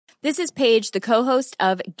This is Paige, the co-host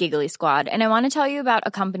of Giggly Squad, and I want to tell you about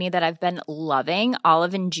a company that I've been loving,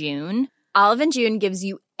 Olive & June. Olive & June gives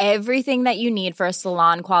you everything that you need for a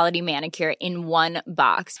salon-quality manicure in one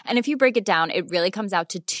box. And if you break it down, it really comes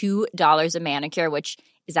out to $2 a manicure, which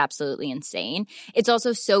is absolutely insane. It's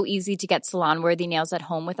also so easy to get salon-worthy nails at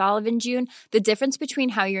home with Olive & June. The difference between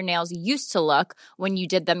how your nails used to look when you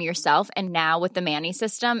did them yourself and now with the Mani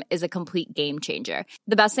system is a complete game changer.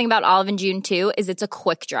 The best thing about Olive & June, too, is it's a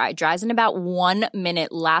quick dry. Dries in about 1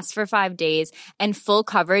 minute, lasts for 5 days, and full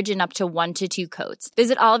coverage in up to 1 to 2 coats.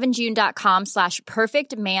 Visit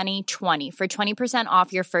oliveandjune.com/perfectmani20 for 20%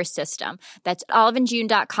 off your first system. That's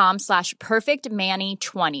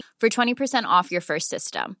oliveandjune.com/perfectmani20 for 20% off your first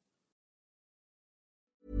system.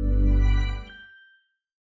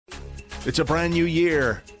 It's a brand new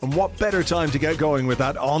year, and what better time to get going with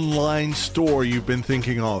that online store you've been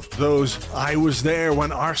thinking of? Those "I was there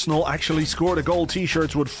when Arsenal actually scored a goal"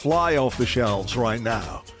 t-shirts would fly off the shelves right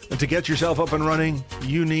now. And to get yourself up and running,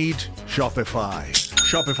 you need Shopify.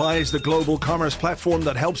 Shopify is the global commerce platform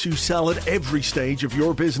that helps you sell at every stage of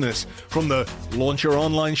your business. From the launch your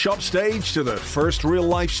online shop stage to the first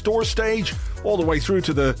real-life store stage, all the way through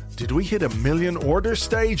to the "did we hit 1 million orders"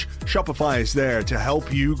 stage, Shopify is there to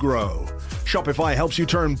help you grow. Shopify helps you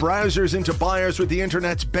turn browsers into buyers with the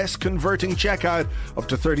internet's best converting checkout, up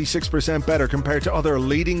to 36% better compared to other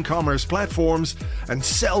leading commerce platforms, and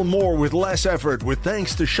sell more with less effort with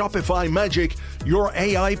thanks to Shopify Magic, your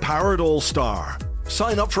AI-powered all-star.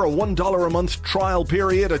 Sign up for a $1 a month trial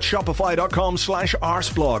period at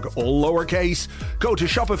shopify.com/arsblog, all lowercase. Go to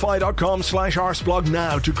shopify.com/arsblog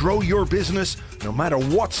now to grow your business no matter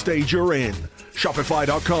what stage you're in.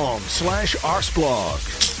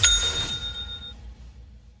 Shopify.com/arsblog.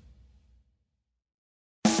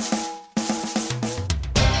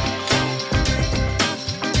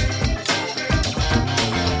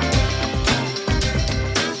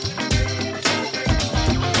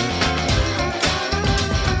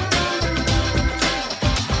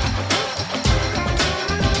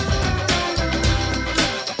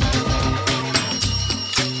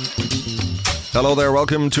 Hello there,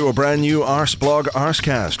 welcome to a brand new Arsblog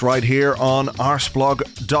Arscast right here on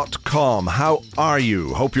arsblog.com. How are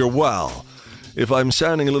you? Hope you're well. If I'm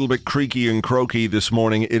sounding a little bit creaky and croaky this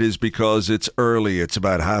morning, it is because it's early. It's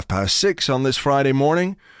about 6:30 on this Friday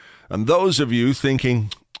morning. And those of you thinking,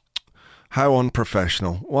 how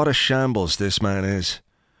unprofessional, what a shambles this man is.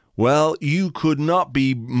 Well, you could not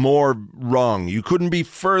be more wrong. You couldn't be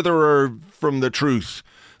further from the truth.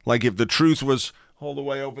 Like if the truth was all the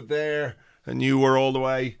way over there, and you were all the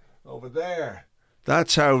way over there.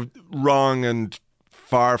 That's how wrong and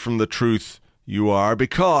far from the truth you are,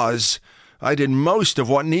 because I did most of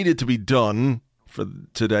what needed to be done for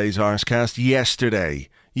today's Arscast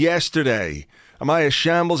yesterday. Am I a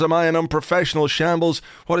shambles? Am I an unprofessional shambles?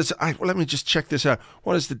 Let me just check this out.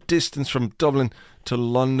 What is the distance from Dublin to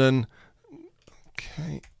London?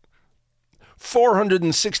 Okay.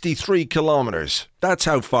 463 kilometres. That's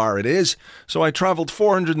how far it is. So I travelled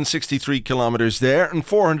 463 kilometres there and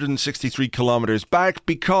 463 kilometres back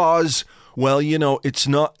because, well, you know, it's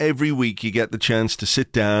not every week you get the chance to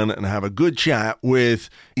sit down and have a good chat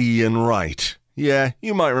with Ian Wright. Yeah,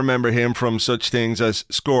 you might remember him from such things as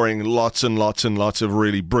scoring lots and lots and lots of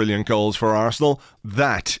really brilliant goals for Arsenal.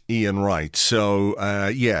 That Ian Wright. So,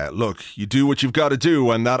 yeah, look, you do what you've got to do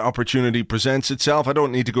when that opportunity presents itself. I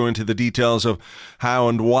don't need to go into the details of how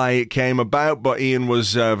and why it came about, but Ian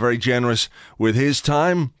was very generous with his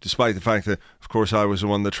time, despite the fact that, of course, I was the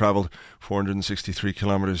one that travelled 463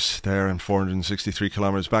 kilometres there and 463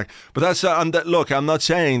 kilometres back. But that's, look, I'm not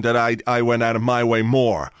saying that I went out of my way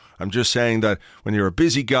more. I'm just saying that when you're a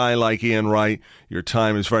busy guy like Ian Wright, your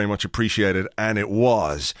time is very much appreciated, and it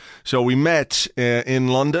was. So we met in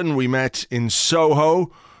London, we met in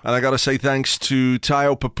Soho, and I got to say thanks to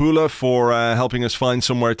Tayo Papula for helping us find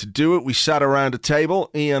somewhere to do it. We sat around a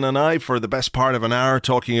table, Ian and I, for the best part of an hour,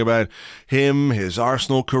 talking about him, his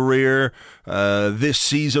Arsenal career, this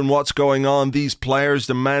season, what's going on, these players,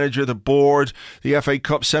 the manager, the board, the FA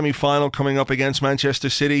Cup semi-final coming up against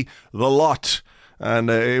Manchester City, the lot.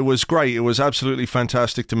 And it was great. It was absolutely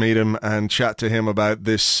fantastic to meet him and chat to him about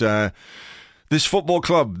this football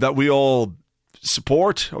club that we all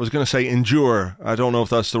support. I was going to say endure. I don't know if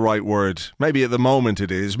that's the right word. Maybe at the moment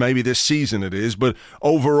it is. Maybe this season it is. But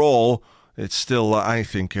overall, it's still, I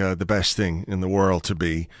think, the best thing in the world to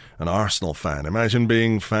be an Arsenal fan. Imagine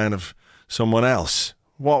being a fan of someone else.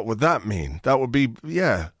 What would that mean? That would be,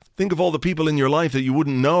 yeah. Think of all the people in your life that you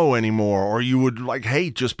wouldn't know anymore, or you would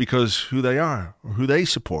hate just because who they are or who they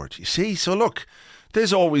support. You see? So look,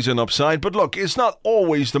 there's always an upside. But look, it's not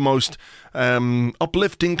always the most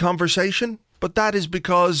uplifting conversation, but that is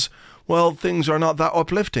because, well, things are not that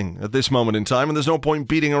uplifting at this moment in time, and there's no point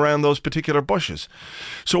beating around those particular bushes.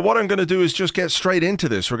 So what I'm going to do is just get straight into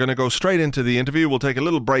this. We're going to go straight into the interview. We'll take a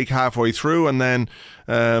little break halfway through and then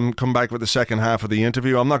come back with the second half of the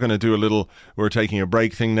interview. I'm not going to do a little, we're taking a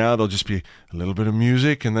break thing now. There'll just be a little bit of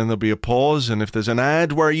music, and then there'll be a pause. And if there's an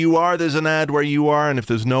ad where you are, there's an ad where you are. And if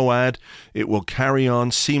there's no ad, it will carry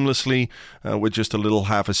on seamlessly with just a little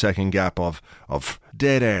half a second gap of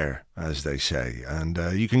dead air, as they say. And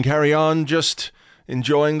you can carry on just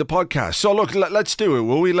enjoying the podcast. So look, let's do it,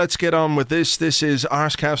 will we? Let's get on with this. This is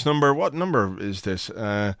Arsecast number, what number is this?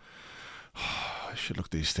 I should look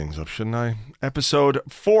these things up, shouldn't I? Episode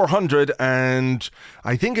 400, and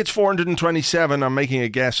I think it's 427. I'm making a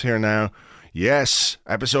guess here now. Yes,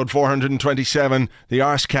 episode 427, the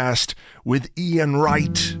Arsecast with Ian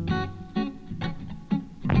Wright.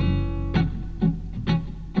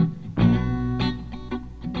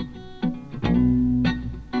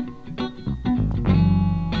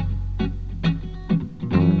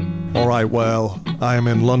 All right, well, I'm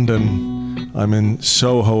in London. I'm in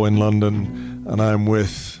Soho in London, and I'm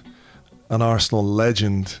with an Arsenal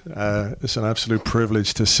legend. It's an absolute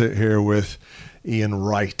privilege to sit here with Ian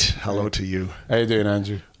Wright. Hello to you. How you doing,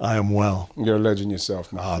 Andrew? I am well. You're a legend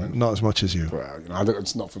yourself, man. Not as much as you. Well,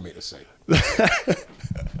 it's not for me to say.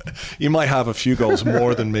 You might have a few goals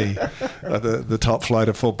more than me at the top flight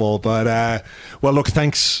of football. But, well, look,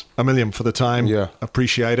 thanks a million for the time. Yeah.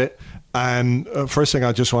 Appreciate it. And first thing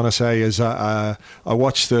I just want to say is I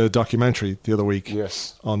watched the documentary the other week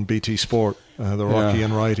on BT Sport, the Rocky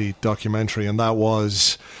and Wrighty documentary, and that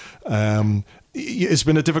was... it's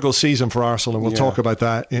been a difficult season for Arsenal, and we'll talk about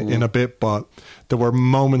that in a bit, but there were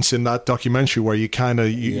moments in that documentary where you kind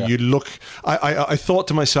of, you look... I thought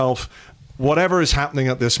to myself, whatever is happening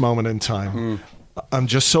at this moment in time, I'm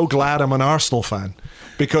just so glad I'm an Arsenal fan,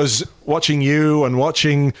 because watching you and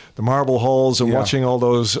watching the marble halls and watching all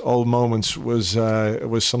those old moments was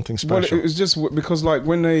something special. Well, it was just because, like,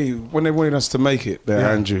 when they wanted us to make it there,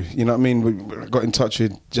 Andrew, you know what I mean? We got in touch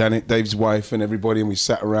with Janet, Dave's wife, and everybody, and we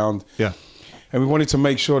sat around. Yeah. And we wanted to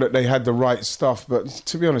make sure that they had the right stuff, but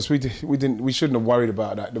to be honest, we shouldn't have worried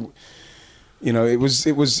about that. You know, it was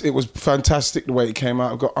fantastic the way it came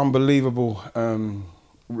out. I've got unbelievable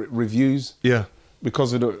reviews. Yeah.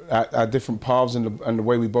 Because of our different paths and the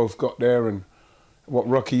way we both got there, and what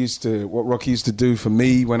Rocky used to do for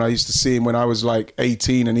me when I used to see him when I was like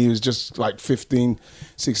 18 and he was just like 15,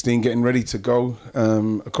 16, getting ready to go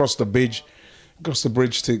across the bridge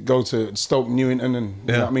to go to Stoke Newington, and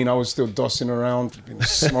you know what I mean, I was still dossing around,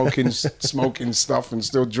 smoking stuff and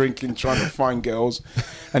still drinking, trying to find girls,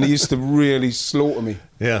 and he used to really slaughter me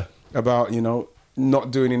about, you know,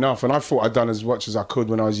 not doing enough. And I thought I'd done as much as I could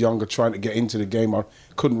when I was younger, trying to get into the game. I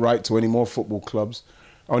couldn't write to any more football clubs.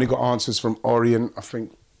 I only got answers from Orient, I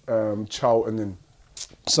think, Charlton and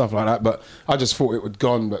stuff like that, but I just thought it would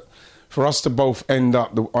gone. But for us to both end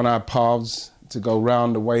up on our paths, to go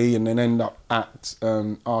round the way and then end up at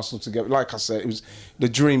Arsenal together, like I said, it was the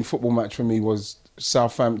dream football match for me. Was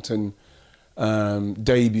Southampton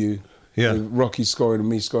debut. Yeah, Rocky scoring and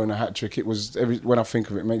me scoring a hat trick. It was when I think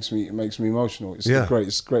of it, it makes me emotional. It's the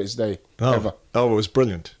greatest day ever. Oh, it was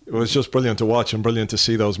brilliant. It was just brilliant to watch and brilliant to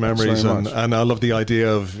see those memories. And I love the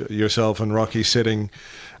idea of yourself and Rocky sitting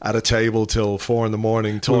at a table till 4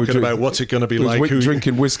 a.m. talking about what's it going to be like.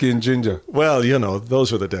 Drinking whiskey and ginger. Well, you know,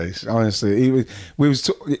 those were the days. Honestly,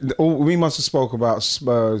 we must have spoke about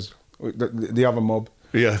Spurs, the other mob.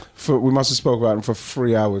 Yeah, we must have spoke about them for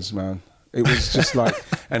 3 hours, man. It was just like,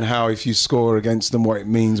 and how if you score against them, what it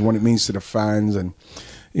means to the fans, and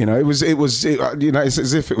you know, it was you know, it's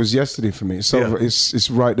as if it was yesterday for me. It's so it's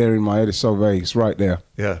right there in my head. It's so vague. It's right there.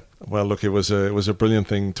 Yeah. Well, look, it was a brilliant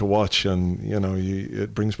thing to watch, and you know,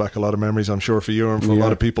 it brings back a lot of memories, I'm sure, for you and for a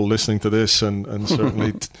lot of people listening to this, and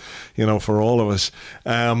certainly, you know, for all of us.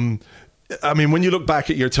 I mean, when you look back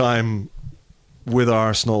at your time with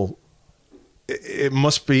Arsenal, it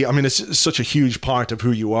must be, I mean, it's such a huge part of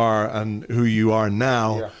who you are and who you are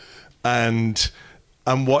now, and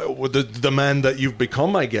what the man that you've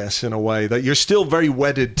become, I guess, in a way, that you're still very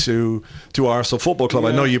wedded to Arsenal Football Club.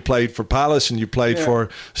 I know you played for Palace and you played for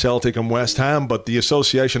Celtic and West Ham, but the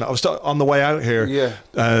association, I was on the way out here,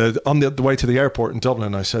 on the way to the airport in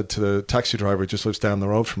Dublin, I said to the taxi driver who just lives down the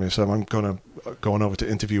road from me, I said, I'm going over to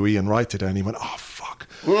interview Ian Wright today, and he went, oh, fuck,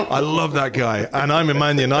 I love that guy, and I'm a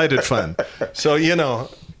Man United fan. So, you know.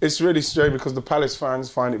 It's really strange because the Palace fans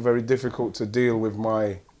find it very difficult to deal with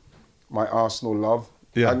my Arsenal love.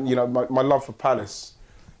 Yeah. And, you know, my love for Palace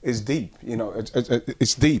is deep. You know,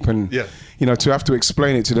 it's deep, and you know, to have to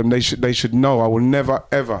explain it to them, they should know. I will never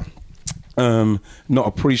ever not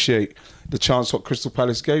appreciate the chance what Crystal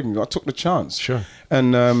Palace gave me. I took the chance. Sure.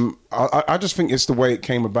 And I just think it's the way it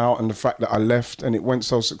came about and the fact that I left and it went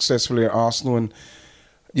so successfully at Arsenal. And,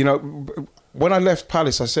 you know, when I left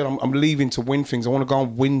Palace, I said, I'm leaving to win things. I want to go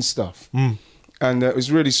and win stuff. And it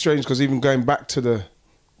was really strange because even going back to the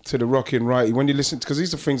Rocky and Righty, when you listen, because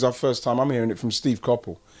these are things first time I'm hearing it from Steve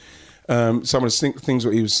Coppell. Some of the things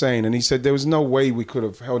what he was saying, and he said there was no way we could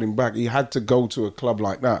have held him back. He had to go to a club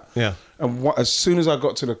like that. Yeah. And as soon as I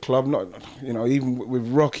got to the club, not, you know, even with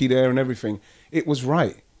Rocky there and everything, it was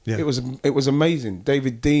right. Yeah. It was amazing.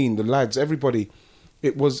 David Dean, the lads, everybody,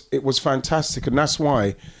 it was fantastic, and that's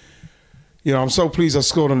why, you know, I'm so pleased I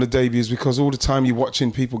scored on the debuts, because all the time you're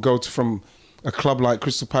watching people go from a club like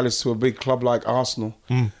Crystal Palace to a big club like Arsenal,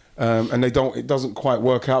 and it doesn't quite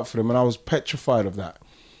work out for them, and I was petrified of that.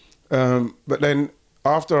 But then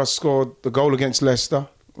after I scored the goal against Leicester,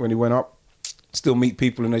 when he went up, still meet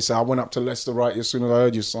people and they say, I went up to Leicester right as soon as I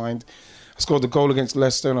heard you signed. I scored the goal against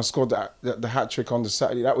Leicester and I scored the hat-trick on the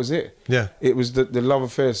Saturday. That was it. Yeah. It was the love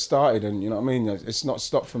affair started, and you know what I mean? It's not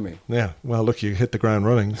stopped for me. Yeah. Well, look, you hit the ground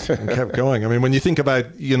running and kept going. I mean, when you think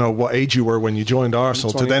about, you know, what age you were when you joined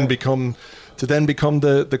Arsenal to then become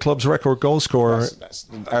the club's record goal scorer.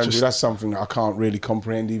 Andrew, that's something that I can't really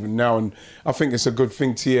comprehend even now, and I think it's a good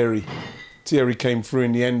thing Thierry came through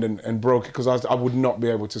in the end and broke it, because I would not be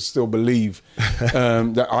able to still believe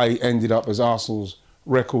that I ended up as Arsenal's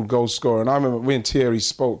record goal scorer. And I remember me and Thierry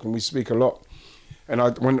spoke, and we speak a lot, and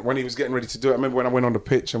when he was getting ready to do it, I remember when I went on the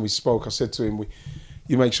pitch and we spoke, I said to him,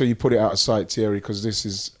 you make sure you put it out of sight, Thierry, because this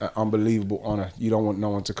is an unbelievable honour. You don't want no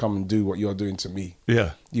one to come and do what you're doing to me.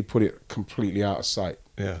 Yeah. You put it completely out of sight.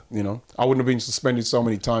 Yeah. You know, I wouldn't have been suspended so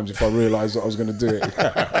many times if I realised that I was going to do it.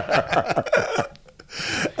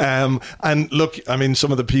 And look, I mean,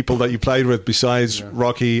 some of the people that you played with besides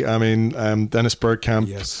Rocky, I mean, Dennis Bergkamp.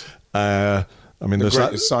 Yes. I mean, the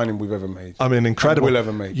greatest signing we've ever made. I mean, incredible. We'll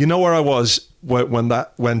ever make. You know where I was when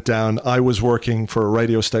that went down? I was working for a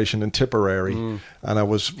radio station in Tipperary, and I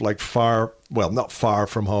was like not far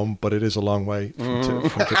from home, but it is a long way from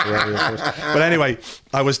Tipperary, of course. But anyway,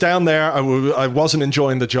 I was down there. I wasn't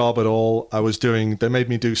enjoying the job at all. They made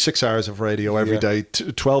me do 6 hours of radio every day,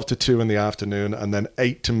 12 to 2 in the afternoon, and then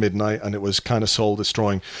 8 to midnight, and it was kind of soul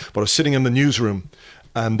destroying. But I was sitting in the newsroom,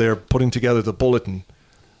 and they're putting together the bulletin,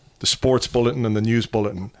 the sports bulletin and the news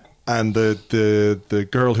bulletin, and the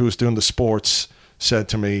girl who was doing the sports said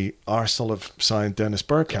to me, Arsenal have signed Dennis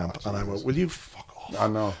Bergkamp. And I went, will you fuck off? I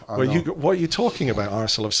know. What are you talking about?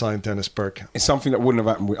 Arsenal have signed Dennis Bergkamp. It's something that wouldn't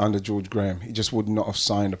have happened under George Graham. He just would not have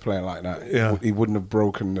signed a player like that. Yeah. He wouldn't have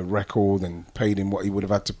broken the record and paid him what he would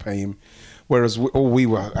have had to pay him. Whereas we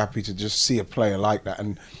were happy to just see a player like that.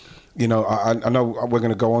 And you know, I know we're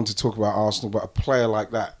going to go on to talk about Arsenal, but a player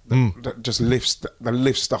like that just lifts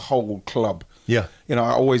the whole club. Yeah. You know,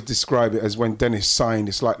 I always describe it as when Dennis signed,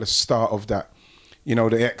 it's like the start of that, you know,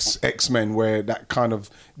 the X-Men, where that kind of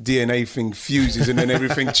DNA thing fuses and then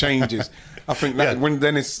everything changes. I think that when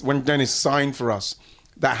Dennis signed for us,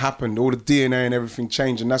 that happened. All the DNA and everything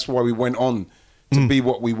changed, and that's why we went on to be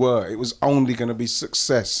what we were. It was only going to be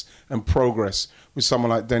success and progress with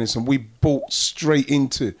someone like Dennis, and we bought straight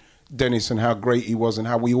into Dennis and how great he was and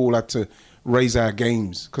how we all had to raise our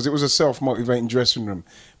games, because it was a self-motivating dressing room.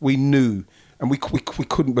 We knew, and we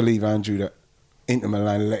couldn't believe, Andrew, that Inter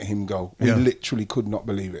Milan let him go. We literally could not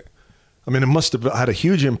believe it. I mean, it must have had a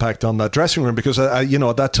huge impact on that dressing room, because you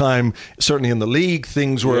know, at that time, certainly in the league,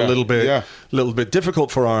 things were a little bit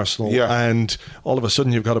difficult for Arsenal. Yeah. And all of a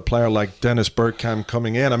sudden, you've got a player like Dennis Bergkamp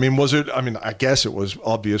coming in. I mean, I guess it was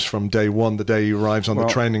obvious from day one, the day he arrives on the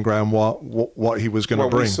training ground, what he was going to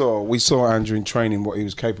bring. We saw Andrew in training what he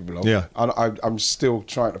was capable of. Yeah. I'm still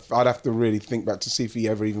trying to. I'd have to really think back to see if he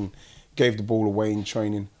ever even gave the ball away in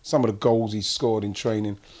training. Some of the goals he scored in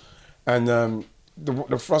training, and.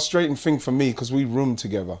 The frustrating thing for me, because we roomed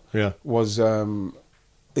together, was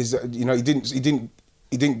is that, you know, he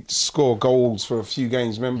didn't score goals for a few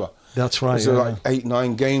games. Remember? That's right. So like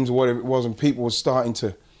 8-9 games or whatever it was, and people were starting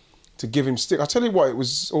to give him stick. I tell you what, it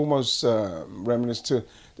was almost reminiscent to.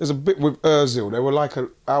 There's a bit with Özil. They were like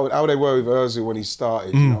how they were with Özil when he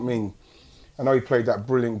started. You know what I mean? I know he played that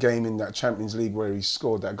brilliant game in that Champions League where he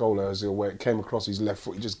scored that goal, Özil, where it came across his left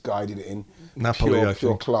foot. He just guided it in. Napoli,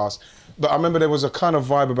 pure class. But I remember there was a kind of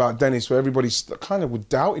vibe about Dennis where everybody kind of was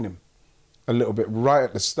doubting him a little bit right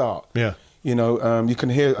at the start. Yeah. You know, you can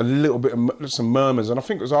hear a little bit of some murmurs. And I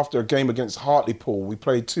think it was after a game against Hartlepool. We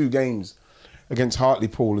played 2 games against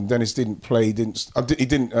Hartlepool, and Dennis didn't play. He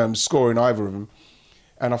didn't score in either of them.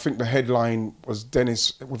 And I think the headline was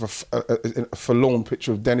Dennis with a forlorn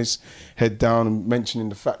picture of Dennis head down and mentioning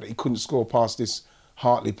the fact that he couldn't score past this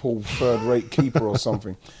Hartlepool third-rate keeper or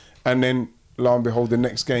something. And then, lo and behold, the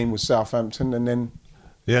next game was Southampton, and then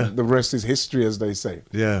the rest is history, as they say.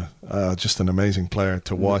 Yeah, just an amazing player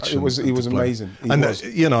to watch. He was amazing.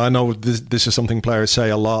 You know, I know this is something players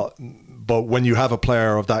say a lot, but when you have a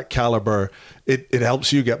player of that caliber, it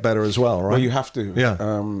helps you get better as well, right? Well, you have to.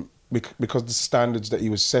 Yeah. Because the standards that he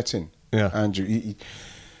was setting, yeah. Andrew.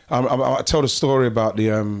 I told a story about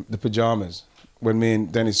the pajamas when me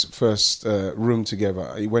and Dennis first roomed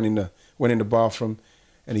together. He went in the bathroom,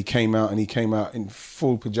 and he came out in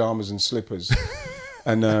full pajamas and slippers.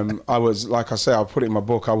 And I was, like I say, I put it in my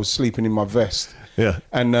book, I was sleeping in my vest. Yeah.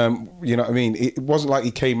 And you know what I mean? It wasn't like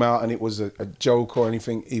he came out and it was a joke or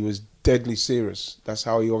anything. He was deadly serious. That's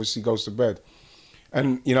how he obviously goes to bed.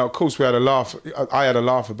 And, you know, of course we had a laugh. I had a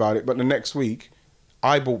laugh about it. But the next week,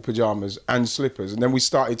 I bought pajamas and slippers. And then we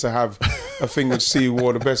started to have a thing with see who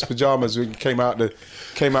wore the best pajamas. We came out the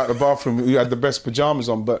bathroom, we had the best pajamas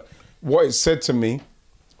on. But what it said to me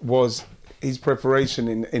was his preparation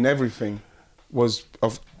in everything was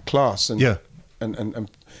of class and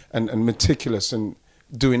meticulous and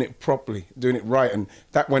doing it properly, doing it right. And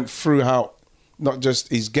that went throughout not just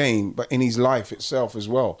his game, but in his life itself as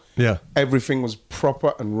well. Yeah. Everything was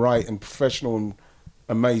proper and right and professional and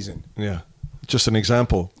amazing. Yeah. Just an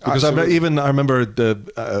example. Because I remember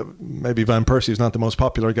maybe Van Persie is not the most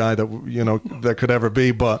popular guy that could ever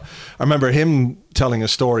be, but I remember him telling a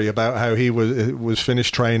story about how he was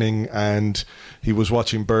finished training and he was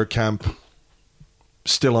watching Bergkamp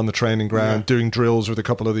still on the training ground, doing drills with a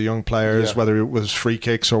couple of the young players, whether it was free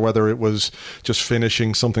kicks or whether it was just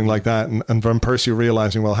finishing, something like that. And Van Persie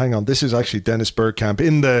realizing, well, hang on, this is actually Dennis Bergkamp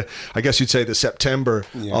in I guess you'd say the September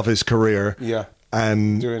of his career. Yeah.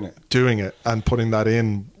 And doing it and putting that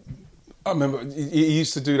in. I remember he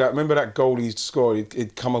used to do that. Remember that goal he scored?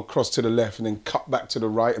 He'd come across to the left and then cut back to the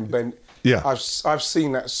right and bend. Yeah. I've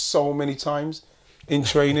seen that so many times in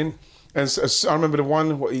training. And so I remember the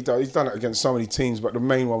one, what he done. He's done it against so many teams, but the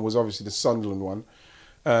main one was obviously the Sunderland one.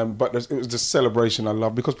 But it was the celebration I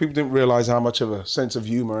loved because people didn't realise how much of a sense of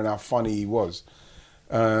humour and how funny he was.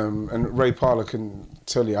 And Ray Parlour can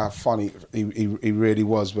tell you how funny he really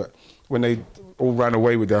was. But when they all ran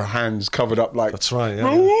away with their hands covered up like... That's right,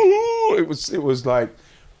 yeah. It was like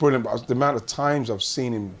brilliant. But the amount of times I've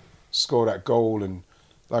seen him score that goal and,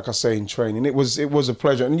 like I say, in training, it was a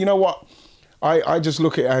pleasure. And you know what? I just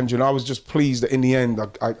look at Andrew and I was just pleased that in the end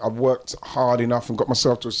I worked hard enough and got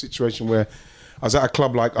myself to a situation where I was at a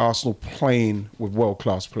club like Arsenal playing with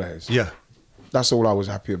world-class players. Yeah. That's all I was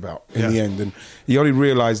happy about in the end. And you only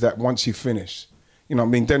realise that once you finish. You know what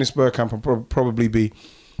I mean? Dennis Bergkamp will probably be...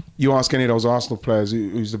 You ask any of those Arsenal players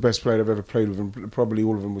who's the best player they've ever played with, and probably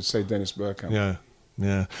all of them would say Dennis Bergkamp. Yeah.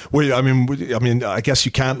 Yeah. Well, I mean, I guess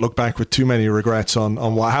you can't look back with too many regrets on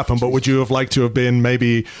what happened, but would you have liked to have been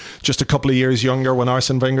maybe just a couple of years younger when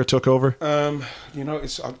Arsene Wenger took over? You know,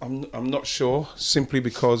 I'm not sure, simply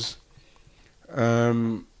because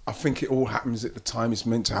I think it all happens at the time it's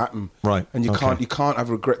meant to happen. Right. And you can't have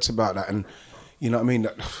regrets about that. And you know what I mean?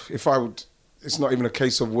 If I would, it's not even a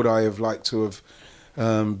case of would I have liked to have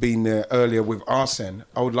been there earlier with Arsene.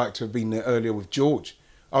 I would like to have been there earlier with George.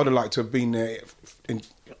 I would have liked to have been there in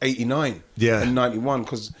 89 and 91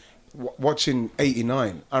 because watching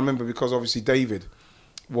 89, I remember because obviously David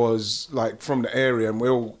was like from the area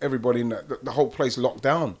and everybody in the whole place locked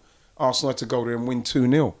down. Arsenal had to go there and win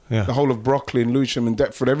 2-0. Yeah. The whole of Brockley and Lewisham and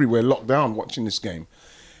Deptford everywhere locked down watching this game.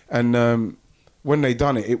 And when they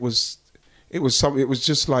done it, it was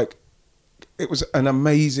just like, it was an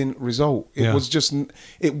amazing result. It was just,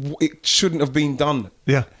 it shouldn't have been done.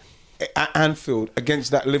 Yeah. At Anfield against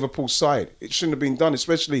that Liverpool side. It shouldn't have been done,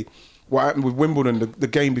 especially what happened with Wimbledon the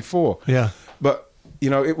game before. Yeah. But, you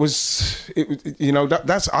know,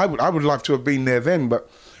 that's I would love to have been there then, but,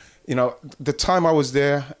 you know, the time I was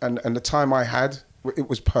there and the time I had, it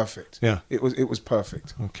was perfect. Yeah. It was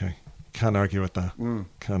perfect. Okay. Can't argue with that.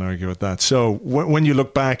 Can't argue with that. So when you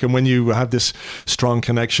look back and when you have this strong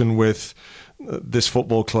connection with this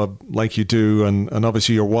football club like you do, and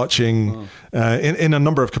obviously you're watching in a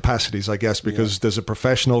number of capacities, I guess, because there's a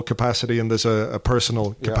professional capacity and there's a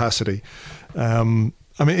personal capacity. I mean,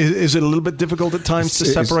 is it a little bit difficult at times to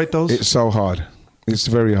separate those? It's so hard. It's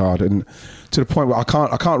very hard, and to the point where I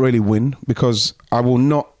can't really win because I will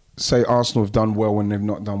not say Arsenal have done well when they've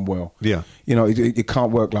not done well. Yeah, you know, it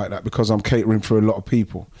can't work like that because I'm catering for a lot of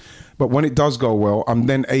people. But when it does go well, I'm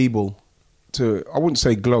then able to, I wouldn't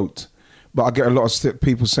say gloat, but I get a lot of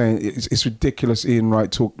people saying it's ridiculous Ian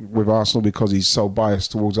Wright talk with Arsenal because he's so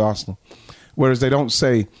biased towards Arsenal. whereas they don't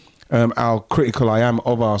say how critical I am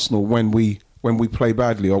of Arsenal when we play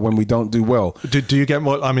badly or when we don't do well. Do you get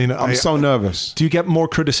more? I mean, I'm so nervous. Do you get more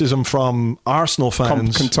criticism from Arsenal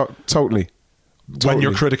fans? Totally. When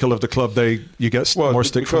you're critical of the club, you get more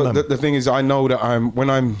stick from them. The thing is, I know that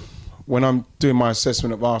when I'm doing my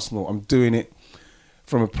assessment of Arsenal, I'm doing it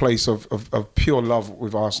from a place of pure love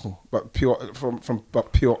with Arsenal, but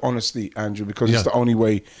pure honesty, Andrew, because it's the only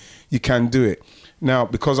way you can do it. Now,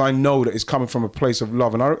 because I know that it's coming from a place of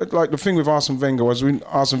love. And I like the thing with Arsene Wenger, was when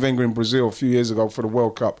Arsene Wenger in Brazil a few years ago for the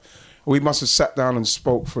World Cup, we must have sat down and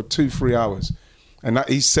spoke for 2-3 hours. And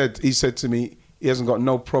he said to me, he hasn't got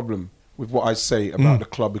no problem with what I say about the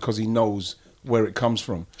club because he knows where it comes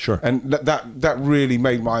from. Sure. And that really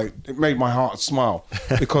made my heart smile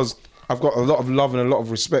because I've got a lot of love and a lot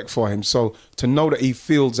of respect for him. So to know that he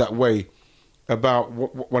feels that way about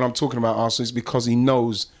when I'm talking about Arsenal is because he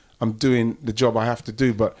knows I'm doing the job I have to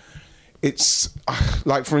do. But it's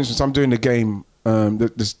like, for instance, I'm doing the game,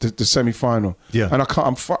 the semi-final, and I can't.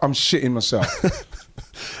 I'm shitting myself.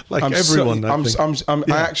 Like everyone,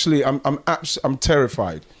 I'm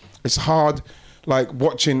terrified. It's hard, like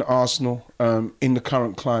watching Arsenal in the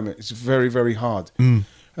current climate. It's very, very hard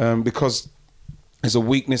because there's a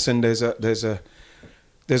weakness and there's a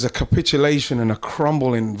capitulation and a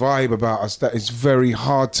crumbling vibe about us that is very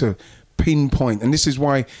hard to pinpoint. And this is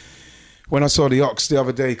why when I saw the Ox the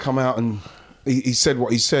other day come out and he said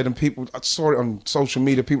what he said, and I saw it on social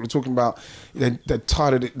media, people are talking about they're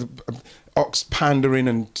tired of it, the Ox pandering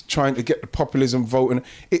and trying to get the populism vote, and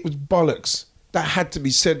it was bollocks. That had to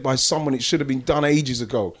be said by someone. It should have been done ages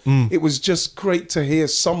ago. It was just great to hear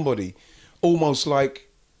somebody almost like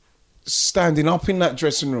standing up in that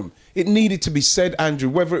dressing room. It needed to be said, Andrew,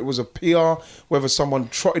 whether it was a PR, whether someone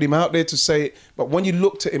trotted him out there to say it. But when you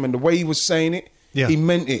looked at him and the way he was saying it, he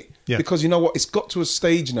meant it. Yeah. Because you know what? It's got to a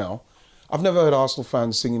stage now. I've never heard Arsenal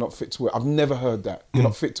fans sing, "You're not fit to wear." I've never heard that. You're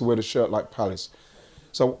not fit to wear the shirt like Palace.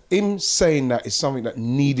 So him saying that is something that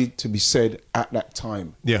needed to be said at that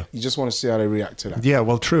time. Yeah. You just want to see how they react to that. Yeah,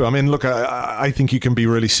 well, true. I mean, look, I think you can be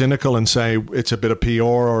really cynical and say it's a bit of PR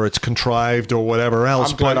or it's contrived or whatever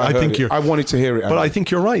else. But I wanted to hear it. But I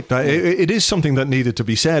think you're right. It is something that needed to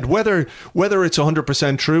be said. Whether it's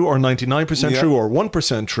 100% true or 99% true or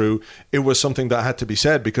 1% true, it was something that had to be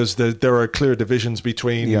said because there are clear divisions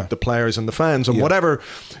between the players and the fans. And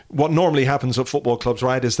what normally happens at football clubs,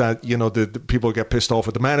 right, is that, you know, the people get pissed off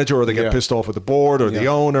with the manager, or they get pissed off with the board or the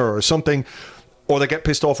owner or something, or they get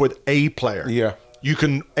pissed off with a player.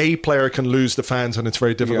 A player can lose the fans, and it's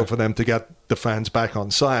very difficult for them to get the fans back on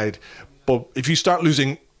side. But if you start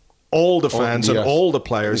losing all the fans and all the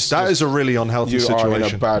players, that is a really unhealthy situation. You are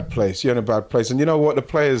in a bad place. You're in a bad place. And you know what? The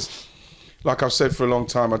players, like I've said for a long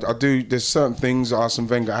time, there's certain things Arsene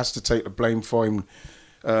Wenger has to take the blame for him.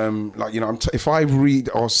 Like, you know, if I read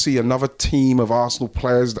or see another team of Arsenal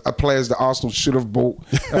players that Arsenal should have bought,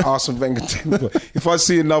 Arsene Wenger didn't. If I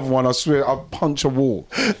see another one, I swear I'll punch a wall.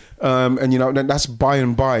 And you know, then that's by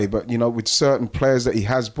and by. But you know, with certain players that he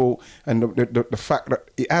has bought, and the fact that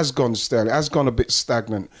it has gone stale, it has gone a bit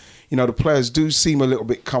stagnant. You know, the players do seem a little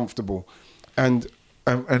bit comfortable, and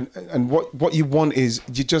what you want is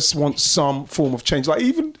you just want some form of change. Like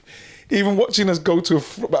even watching us go to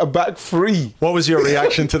a back three. What was your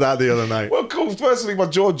reaction to that the other night? Well, cool. Personally, my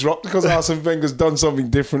jaw dropped because Arsene Wenger's done something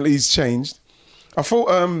differently. He's changed. I felt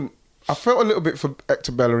a little bit for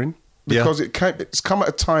Hector Bellerin because it's come at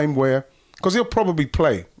a time where, because he'll probably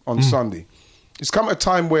play on Sunday. It's come at a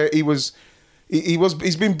time where he's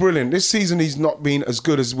been brilliant. This season he's not been as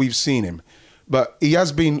good as we've seen him, but he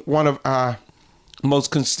has been one of our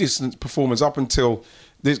most consistent performers up until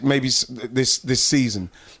this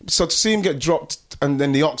season. So to see him get dropped and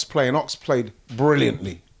then the Ox played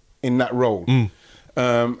brilliantly in that role.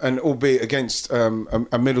 And albeit against a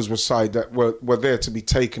Middlesbrough side that were there to be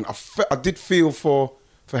taken. I did feel for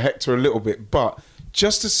Hector a little bit, but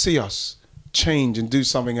just to see us change and do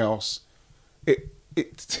something else,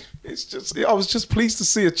 it's just, I was just pleased to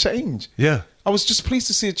see a change. Yeah. I was just pleased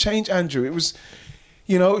to see a change, Andrew. It was,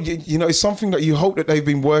 you know, it's something that you hope that they've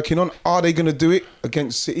been working on. Are they going to do it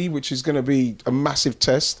against City, which is going to be a massive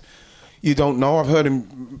test? You don't know. I've heard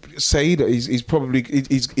him say that he's probably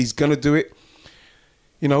going to do it.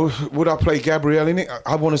 You know, would I play Gabriel in it?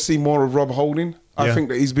 I want to see more of Rob Holding. I think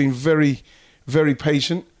that he's been very, very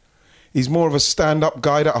patient. He's more of a stand-up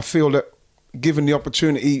guy that I feel that, given the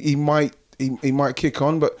opportunity, he might kick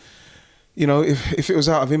on. But you know, if it was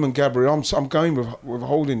out of him and Gabriel, I'm going with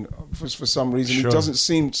Holding for some reason. Sure. He doesn't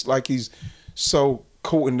seem like he's so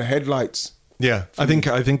caught in the headlights. Yeah, I think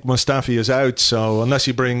Mustafi is out, so unless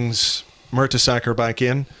he brings Mertesacker back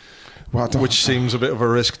in, which seems a bit of a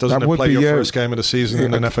risk, doesn't it? Play your first game of the season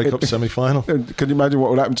in an FA Cup semi-final. Can you imagine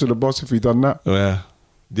what would happen to the boss if he'd done that?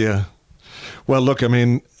 Yeah. Well, look, I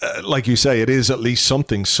mean, like you say, it is at least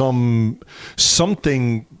something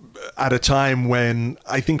at a time when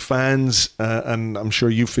I think fans, and I'm sure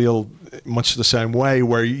you feel much the same way,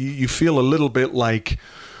 where you feel a little bit like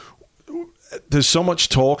there's so much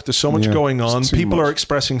talk, there's so much going on, people are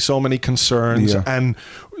expressing so many concerns, and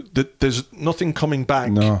there's nothing coming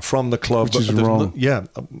back from the club. Which is wrong.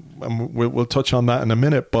 And we'll touch on that in a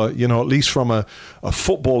minute, but, you know, at least from a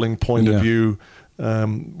footballing point of view,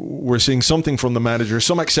 we're seeing something from the manager,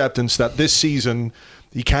 some acceptance that this season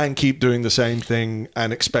he can't keep doing the same thing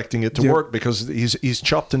and expecting it to work, because he's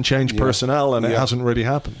chopped and changed personnel, and it hasn't really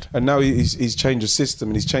happened. And now he's changed the system,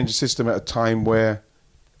 and he's changed the system at a time where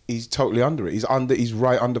he's totally under it. He's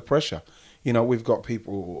right under pressure. You know, we've got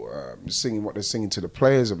people singing what they're singing to the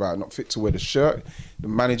players about not fit to wear the shirt. The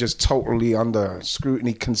manager's totally under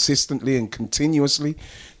scrutiny consistently and continuously.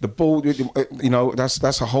 The ball, you know,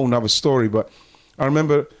 that's a whole nother story. But I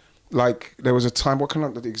remember, like, there was a time, what can I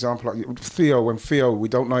the example, like Theo, we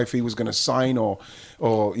don't know if he was going to sign or,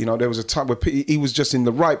 you know, there was a time where he was just in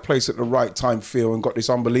the right place at the right time, Theo, and got this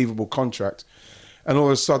unbelievable contract. And all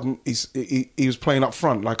of a sudden, he was playing up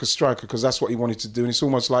front like a striker, because that's what he wanted to do. And it's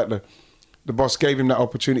almost like the boss gave him that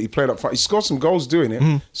opportunity. He played up front. He scored some goals doing it.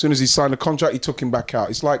 As soon as he signed the contract, he took him back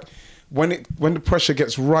out. It's like when the pressure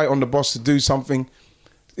gets right on the boss to do something,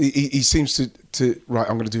 he seems to right,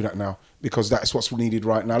 I'm going to do that now, because that's what's needed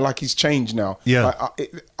right now. Like, he's changed now. Yeah.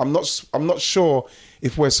 I'm not sure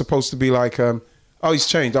if we're supposed to be like, oh, he's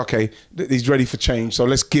changed. Okay, he's ready for change, so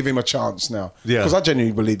let's give him a chance now. Yeah. Because I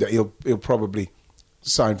genuinely believe that he'll probably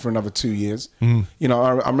sign for another 2 years. You know,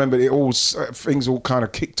 I remember things all kind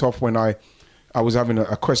of kicked off when I was having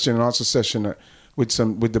a question and answer session with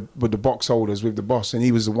the box holders with the boss, and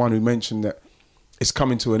he was the one who mentioned that it's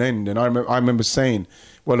coming to an end. And I remember saying,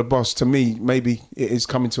 well, the boss, to me, maybe it is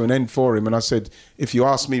coming to an end for him. And I said, if you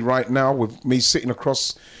ask me right now, with me sitting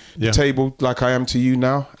across the table like I am to you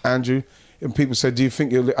now, Andrew, and people said, do you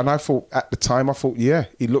think you'll... And I thought, at the time, yeah,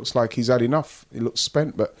 he looks like he's had enough. He looks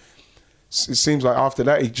spent, but it seems like after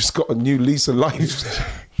that, he just got a new lease of life.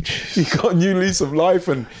 He got a new lease of life,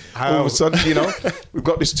 and all of a sudden, you know, we've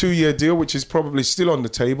got this 2-year deal, which is probably still on the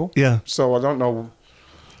table. Yeah. So I don't know.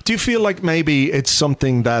 Do you feel like maybe it's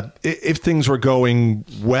something that if things were going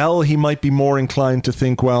well, he might be more inclined to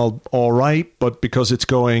think, well, all right, but because it's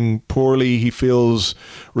going poorly, he feels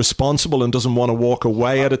responsible and doesn't want to walk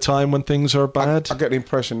away at a time when things are bad? I get the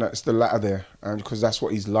impression that it's the latter there, and because that's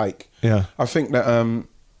what he's like. Yeah. I think that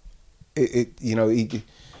you know,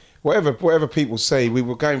 whatever people say, we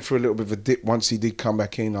were going through a little bit of a dip once he did come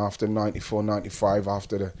back in after 94, 95,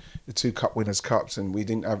 after the 2 Cup Winners' Cups, and we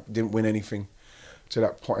didn't win anything to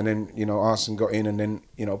that point. And then, you know, Arsenal got in, and then,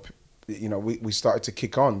 you know, we started to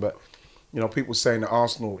kick on. But, you know, people saying that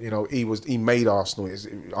Arsenal, you know, he made Arsenal.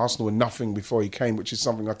 Arsenal were nothing before he came, which is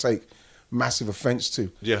something I take massive offence to.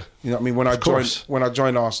 Yeah. You know what I mean? When I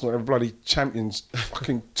joined Arsenal, they were bloody champions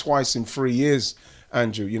fucking twice in 3 years,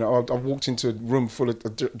 Andrew. You know, I walked into a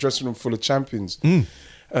dressing room full of champions.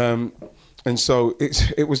 And so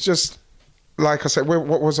it was just, like I said, where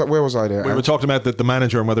was I there? We were talking about the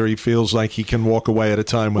manager and whether he feels like he can walk away at a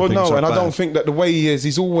time when things are bad. Well, no, and I don't think that the way he is,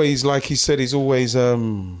 he's always, like he said, he's always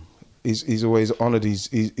honoured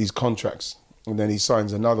his contracts, and then he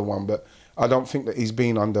signs another one. But I don't think that he's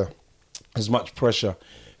been under as much pressure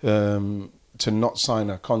to not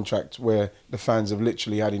sign a contract where the fans have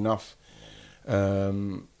literally had enough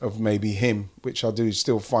of maybe him, which I do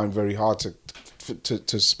still find very hard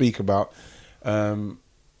to speak about.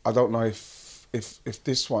 I don't know if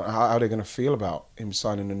this one, how they're going to feel about him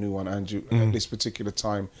signing a new one, Andrew, at this particular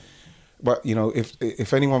time. But, you know,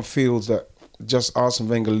 if anyone feels that just Arsene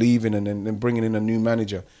Wenger leaving and then bringing in a new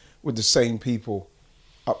manager with the same people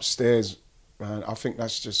upstairs, man, I think I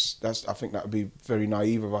think that would be very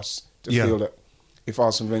naive of us to feel that if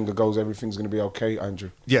Arsene Wenger goes, everything's going to be okay,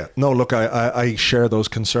 Andrew. Yeah, no, look, I share those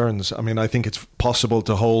concerns. I mean, I think it's possible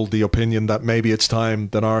to hold the opinion that maybe it's time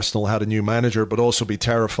that Arsenal had a new manager, but also be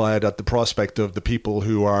terrified at the prospect of the people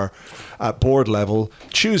who are at board level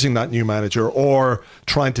choosing that new manager or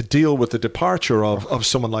trying to deal with the departure of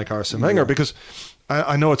someone like Arsene Wenger. Because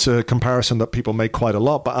I know it's a comparison that people make quite a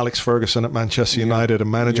lot, but Alex Ferguson at Manchester United, a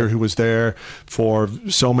manager who was there for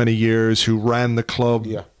so many years, who ran the club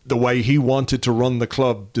the way he wanted to run the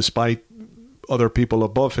club, despite other people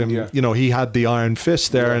above him. You know, he had the iron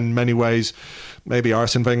fist there in many ways. Maybe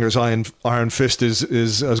Arsene Wenger's iron fist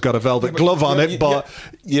has got a velvet glove on it, but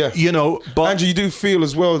you know. But Andrew, you do feel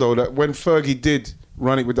as well though that when Fergie did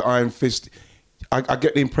run it with the iron fist, I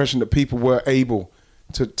get the impression that people were able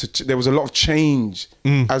to there was a lot of change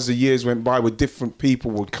as the years went by, with different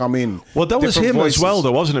people would come in. Well, that was him voices. as well,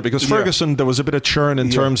 though, wasn't it? Because Ferguson, there was a bit of churn in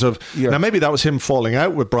terms of... Now, maybe that was him falling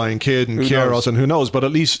out with Brian Kidd and Queiroz, and who knows, but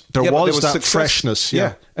at least there was that success. Freshness.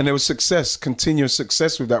 Yeah, and there was success, continuous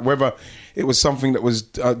success with that, whether it was something that was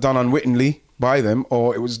done unwittingly by them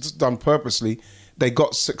or it was done purposely, they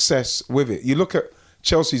got success with it. You look at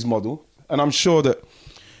Chelsea's model, and I'm sure that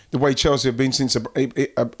the way Chelsea have been since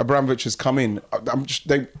Abramovich has come in,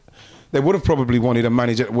 they would have probably wanted a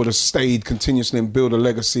manager that would have stayed continuously and build a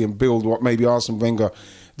legacy and build what maybe Arsene Wenger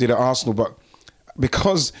did at Arsenal. But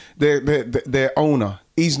because their owner,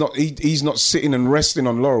 he's not sitting and resting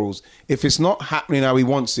on laurels. If it's not happening how he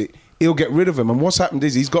wants it, he'll get rid of them. And what's happened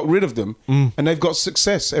is he's got rid of them, and they've got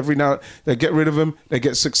success. Every now they get rid of them, they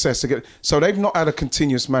get success. So they've not had a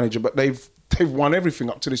continuous manager, but they've won everything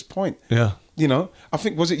up to this point. Yeah. You know, I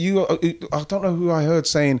think, was it you? I don't know who I heard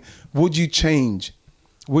saying, would you change?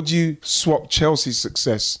 Would you swap Chelsea's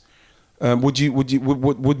success? Would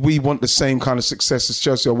we want the same kind of success as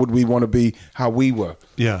Chelsea, or would we want to be how we were?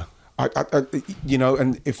 Yeah. You know,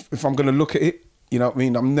 and if I'm going to look at it, you know what I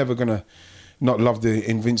mean, I'm never going to not love the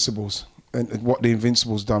Invincibles and what the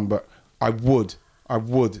Invincibles done, but I would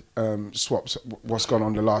swap what's gone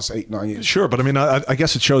on the last 8-9 years. Sure, but I mean, I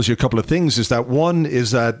guess it shows you a couple of things. Is that one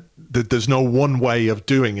is that there's no one way of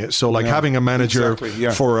doing it. So like having a manager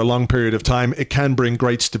for a long period of time, it can bring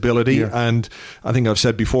great stability. Yeah. And I think I've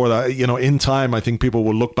said before that, you know, in time, I think people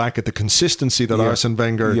will look back at the consistency that Arsene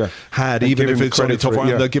Wenger had, and even if it's only tough,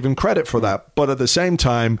 they'll give him credit for that. But at the same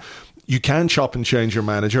time, you can chop and change your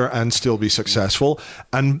manager and still be successful.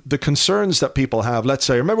 And the concerns that people have, let's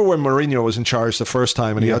say, remember when Mourinho was in charge the first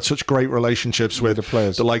time and he had such great relationships with the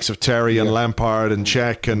players, the likes of Terry and Lampard and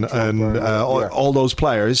Cech and all those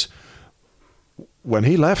players. When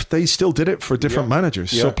he left, they still did it for different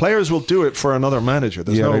managers. So players will do it for another manager.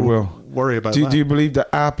 There's no worry about that. Do you believe that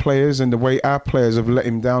our players and the way our players have let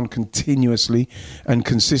him down continuously and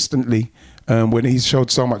consistently when he's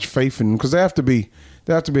showed so much faith in them? Because they have to be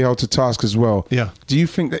held to task as well. Yeah. Do you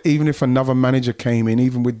think that even if another manager came in,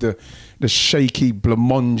 even with the shaky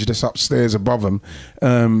blancmange that's upstairs above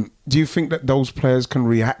them, do you think that those players can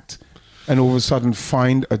react and all of a sudden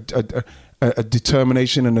find a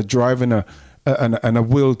determination and a drive and a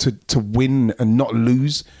will to win and not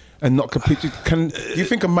lose and not compete? Do you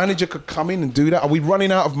think a manager could come in and do that? Are we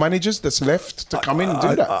running out of managers that's left to come in and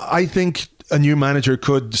do that? I think a new manager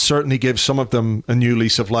could certainly give some of them a new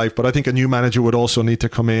lease of life, but I think a new manager would also need to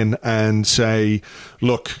come in and say,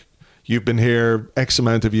 look, you've been here X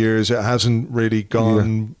amount of years, it hasn't really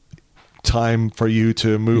gone time for you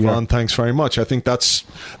to move on, thanks very much. I think that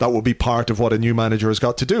will be part of what a new manager has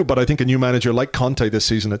got to do. But I think a new manager like Conte this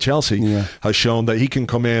season at Chelsea has shown that he can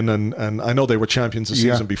come in and I know they were champions the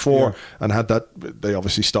season before and had that, they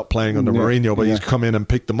obviously stopped playing under Mourinho, but he's come in and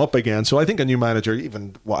picked them up again. So I think a new manager,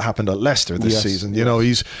 even what happened at Leicester this season, you know,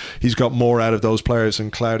 he's got more out of those players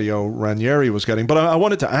than Claudio Ranieri was getting. But I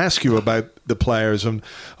wanted to ask you about the players and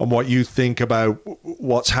what you think about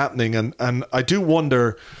what's happening. And I do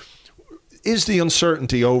wonder, is the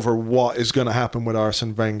uncertainty over what is going to happen with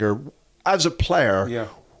Arsene Wenger as a player,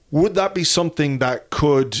 would that be something that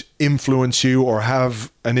could influence you or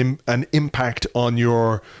have an impact on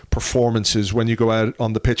your performances when you go out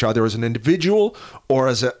on the pitch, either as an individual or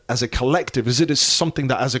as a collective? Is it something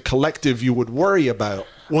that as a collective you would worry about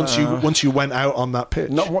once you went out on that pitch?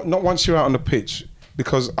 Not once you're out on the pitch,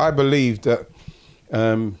 because I believe that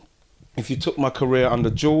if you took my career under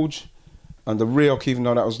George, under Rioch, even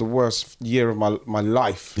though that was the worst year of my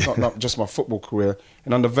life, not just my football career,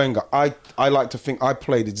 and under Wenger, I like to think I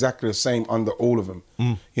played exactly the same under all of them.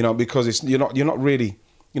 You know, because you're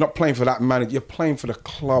not playing for that manager, you're playing for the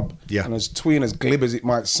club. Yeah. And as twee and as glib as it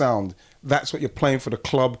might sound, that's what you're playing for, the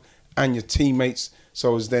club and your teammates.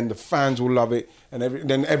 So as then the fans will love it, and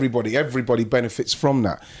then everybody benefits from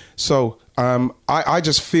that. So I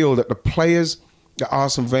just feel that the players that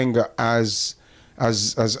Arsene Wenger as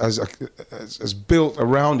built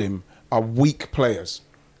around him are weak players.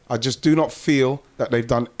 I just do not feel that they've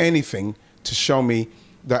done anything to show me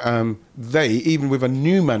that they, even with a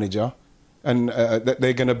new manager, and that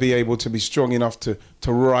they're going to be able to be strong enough to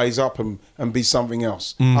rise up and be something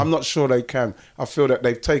else. I'm not sure they can. I feel that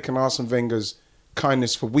they've taken Arsene Wenger's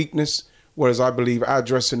kindness for weakness, whereas I believe our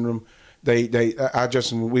dressing room,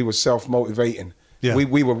 we were self-motivating. Yeah.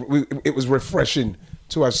 It was refreshing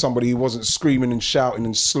to have somebody who wasn't screaming and shouting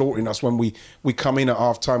and slaughtering us when we come in at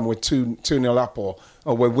half-time, we're 2-0 up or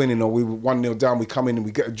we're winning, or we were 1-0 down, we come in and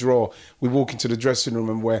we get a draw, we walk into the dressing room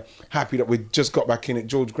and we're happy that we just got back in it.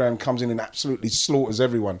 George Graham comes in and absolutely slaughters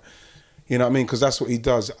everyone. You know what I mean? Because that's what he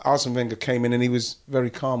does. Arsene Wenger came in and he was very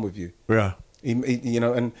calm with you. Yeah. He you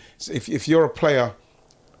know, and if you're a player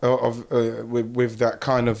with that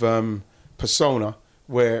kind of persona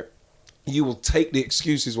where you will take the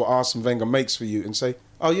excuses what Arsene Wenger makes for you and say,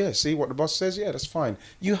 oh yeah, see what the boss says? Yeah, that's fine.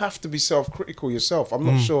 You have to be self-critical yourself. I'm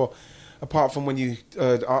not sure, apart from when you,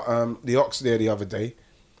 the Ox there the other day,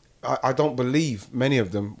 I don't believe many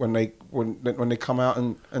of them when they come out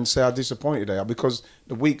and say how disappointed they are, because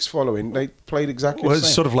the weeks following they played exactly the same.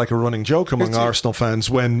 It's sort of like a running joke among Arsenal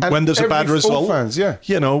fans when there's a bad result. Fans, yeah.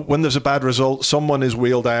 You know, when there's a bad result, someone is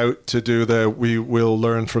wheeled out to do we will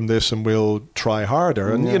learn from this and we'll try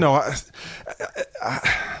harder. And you know,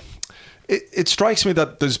 it strikes me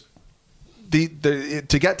that there's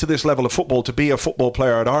to get to this level of football, to be a football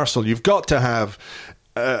player at Arsenal, you've got to have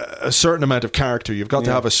a certain amount of character. You've got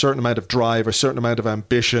to have a certain amount of drive, a certain amount of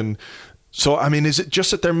ambition. So, I mean, is it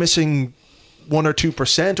just that they're missing 1 or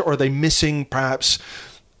 2%, or are they missing perhaps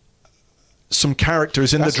some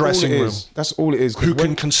characters in the dressing room? That's all it is. Who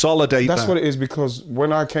can consolidate that? That's what it is, because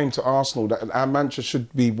when I came to Arsenal, our mantra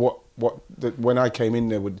should be when I came in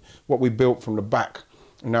there, with what we built from the back.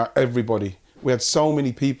 Now, everybody, we had so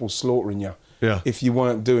many people slaughtering you. Yeah. If you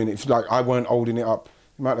weren't doing it, if I weren't holding it up.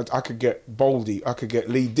 I could get Baldy, I could get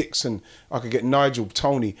Lee Dixon, I could get Nigel,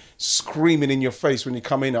 Tony screaming in your face when you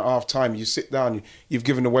come in at half time. You sit down, you've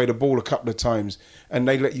given away the ball a couple of times, and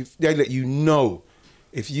they let you know,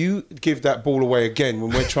 if you give that ball away again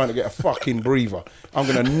when we're trying to get a fucking breather, I'm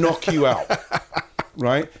going to knock you out.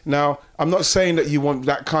 Right? Now, I'm not saying that you want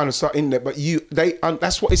that kind of stuff in there, but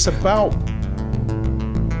that's what it's about.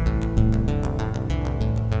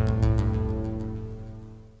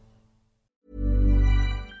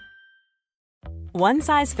 One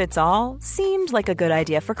size fits all seemed like a good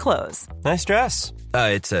idea for clothes. Nice dress.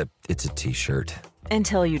 It's a t-shirt.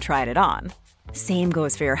 Until you tried it on. Same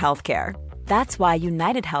goes for your healthcare. That's why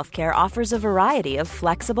United Healthcare offers a variety of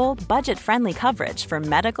flexible, budget-friendly coverage for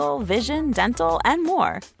medical, vision, dental, and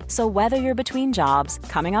more. So whether you're between jobs,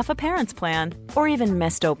 coming off a parent's plan, or even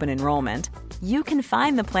missed open enrollment, you can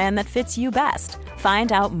find the plan that fits you best.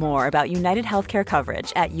 Find out more about United Healthcare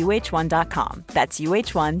coverage at uh1.com. That's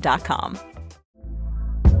uh1.com.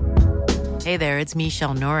 Hey there, it's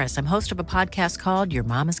Michelle Norris. I'm host of a podcast called Your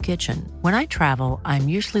Mama's Kitchen. When I travel, I'm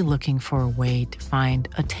usually looking for a way to find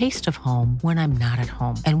a taste of home when I'm not at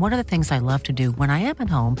home. And one of the things I love to do when I am at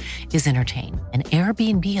home is entertain. And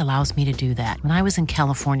Airbnb allows me to do that. When I was in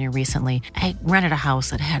California recently, I rented a house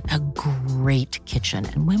that had a great kitchen.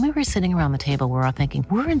 And when we were sitting around the table, we were all thinking,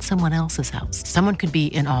 we're in someone else's house. Someone could be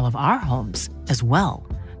in all of our homes as well.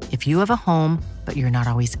 If you have a home, but you're not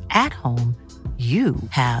always at home, you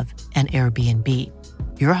have an Airbnb.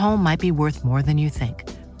 Your home might be worth more than you think.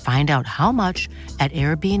 Find out how much at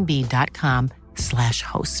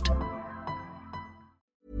airbnb.com/host.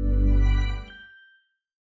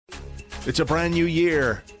 It's a brand new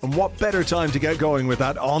year, and what better time to get going with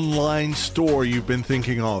that online store you've been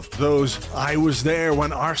thinking of? Those "I was there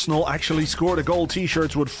when Arsenal actually scored a goal"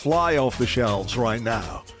 t-shirts would fly off the shelves right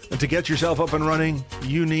now. And to get yourself up and running,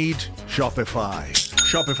 you need Shopify.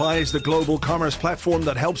 Shopify is the global commerce platform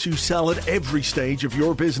that helps you sell at every stage of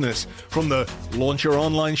your business. From the launch your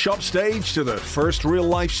online shop stage to the first real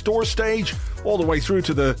life store stage, all the way through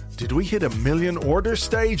to the "did we hit 1 million orders"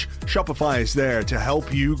 stage, Shopify is there to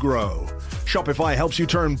help you grow. Shopify helps you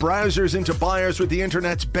turn browsers into buyers with the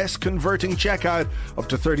internet's best converting checkout, up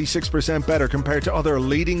to 36% better compared to other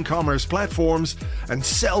leading commerce platforms, and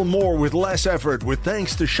sell more with less effort with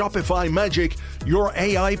thanks to Shopify Magic, your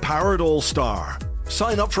AI-powered all-star.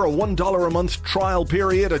 Sign up for a $1 a month trial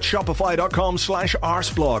period at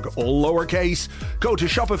shopify.com/arsblog, all lowercase. Go to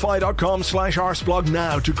shopify.com/arsblog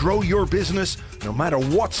now to grow your business no matter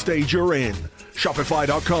what stage you're in.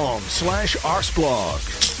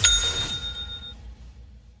 Shopify.com/arsblog.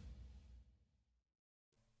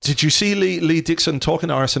 Did you see Lee Dixon talking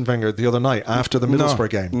to Arsene Wenger the other night after the Middlesbrough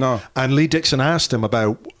game? No. And Lee Dixon asked him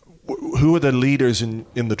about who are the leaders in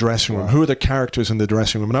the dressing room? Right. Who are the characters in the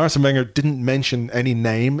dressing room? And Arsene Wenger didn't mention any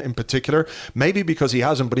name in particular, maybe because he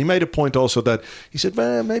hasn't, but he made a point also that he said,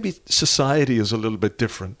 well, maybe society is a little bit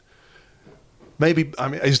different. Maybe, I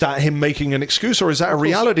mean, is that him making an excuse, or is that a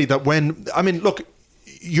reality that when, I mean, look,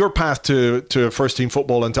 your path to first team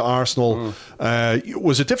football and to Arsenal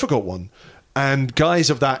was a difficult one. And guys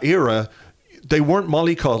of that era, they weren't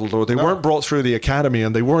mollycoddled, or they weren't brought through the academy,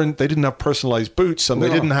 and they didn't have personalized boots, and they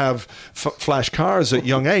didn't have flash cars at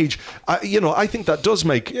young age. I think that does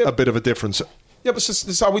make a bit of a difference. Yeah,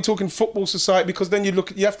 but are we talking football society? Because then you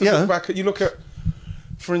have to look back. You look at,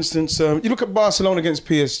 for instance, you look at Barcelona against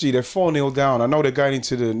PSG. They're 4-0 down. I know they're going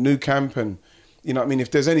into the new camp, and You know what I mean? If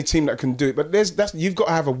there's any team that can do it, but you've got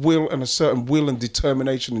to have a will and a certain will and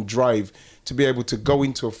determination and drive to be able to go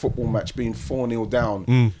into a football match being 4-0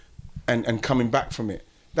 down and coming back from it.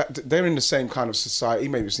 They're in the same kind of society.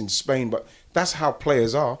 Maybe it's in Spain, but that's how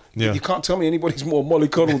players are. Yeah. You can't tell me anybody's more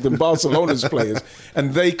mollycoddled than Barcelona's players,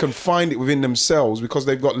 and they can find it within themselves because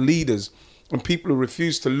they've got leaders and people who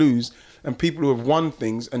refuse to lose and people who have won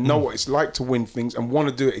things and know what it's like to win things and want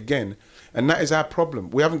to do it again. And that is our problem.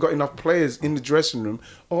 We haven't got enough players in the dressing room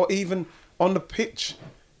or even on the pitch.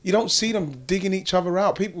 You don't see them digging each other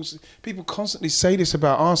out. People constantly say this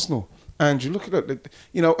about Arsenal. Andrew, look at it.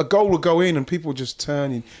 You know, a goal will go in and people just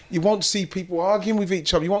turn. You won't see people arguing with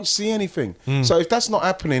each other. You won't see anything. So if that's not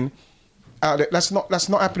happening, that's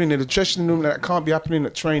not happening in the dressing room. That can't be happening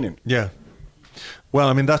at training. Yeah. Well,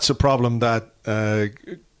 I mean, that's a problem that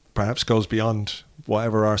perhaps goes beyond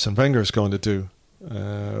whatever Arsene Wenger is going to do.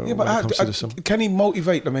 Can he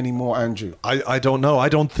motivate them anymore, Andrew? I don't know. I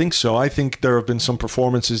don't think so. I think there have been some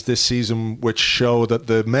performances this season which show that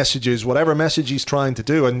the messages, whatever message he's trying to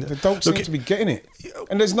do, and they don't seem to be getting it.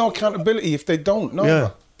 And there's no accountability if they don't. No.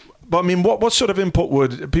 Yeah. But I mean, what sort of input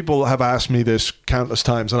would people have asked me this countless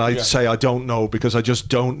times, and I say I don't know because I just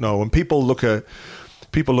don't know. And people look at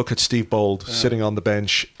Steve Bold sitting on the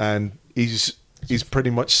bench, and he's pretty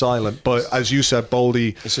much silent. But as you said,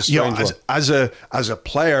 Boldy, as a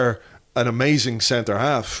player, an amazing centre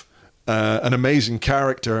half, an amazing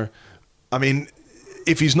character. I mean,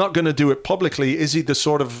 if he's not going to do it publicly, is he the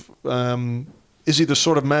sort of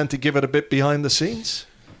man to give it a bit behind the scenes?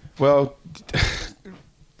 Well,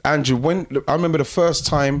 Andrew, I remember the first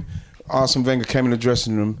time Arsene Wenger came in the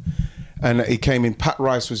dressing room, and he came in, Pat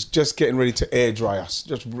Rice was just getting ready to air dry us,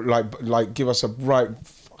 just like give us a right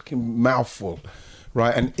fucking mouthful,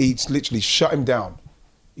 right? And he's literally shut him down.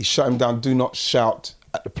 He shut him down. Do not shout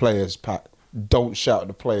at the players, Pat. Don't shout at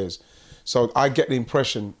the players. So I get the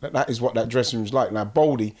impression that is what that dressing room's like. Now,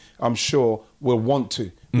 Boldy, I'm sure, will want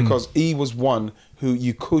to, because he was one who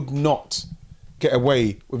you could not get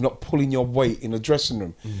away with not pulling your weight in the dressing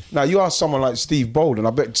room. Now, you ask someone like Steve Bold, and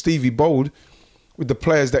I bet Stevie Bold, with the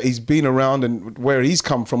players that he's been around and where he's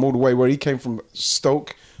come from, all the way where he came from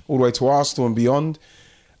Stoke, all the way to Arsenal and beyond,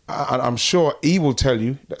 and I'm sure he will tell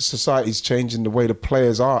you that society's changed and the way the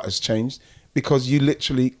players are has changed, because you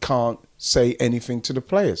literally can't say anything to the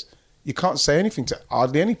players. You can't say anything to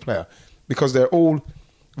hardly any player because they're all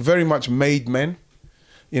very much made men.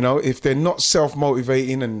 You know, if they're not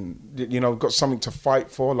self-motivating and, you know, got something to fight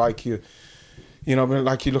for, like you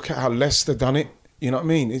look at how Leicester done it, you know what I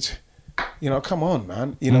mean? It's, you know, come on,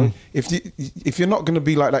 man. You know, if you're not going to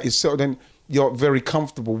be like that yourself, then you're very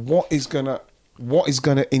comfortable. What is gonna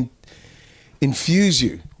infuse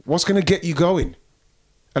you? What's gonna get you going?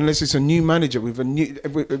 Unless it's a new manager with a new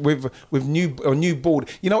board.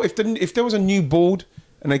 You know, if there was a new board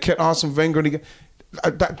and they kept Arsene Wenger,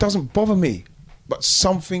 that doesn't bother me. But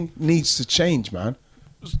something needs to change, man.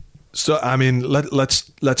 So I mean,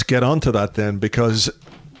 let's get on to that then, because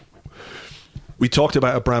we talked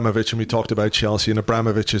about Abramovich and we talked about Chelsea, and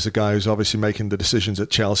Abramovich is a guy who's obviously making the decisions at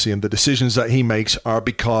Chelsea, and the decisions that he makes are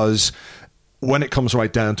because when it comes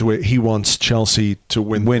right down to it, he wants Chelsea to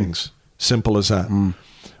win things. Simple as that.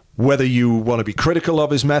 Whether you want to be critical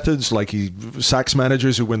of his methods, like he sacks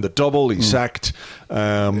managers who win the double, he sacked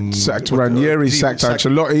Ranieri, sacked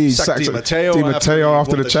Ancelotti, he sacked Di Matteo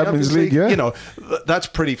after the Champions League. Yeah, you know, that's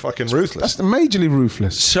pretty fucking ruthless. That's majorly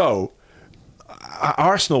ruthless. So,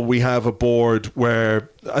 Arsenal, we have a board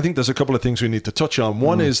where I think there's a couple of things we need to touch on.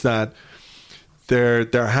 One is that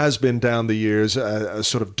there has been down the years a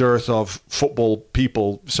sort of dearth of football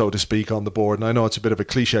people, so to speak, on the board. And I know it's a bit of a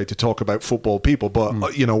cliche to talk about football people,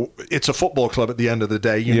 but you know, it's a football club at the end of the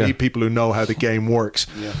day. You need people who know how the game works.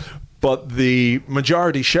 But the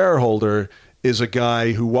majority shareholder is a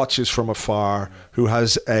guy who watches from afar, who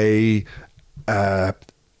has a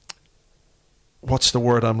what's the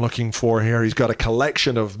word I'm looking for here? He's got a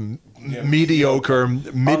collection of mediocre,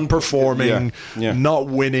 mid-performing, not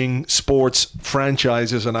winning sports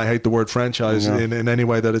franchises, and I hate the word franchise in any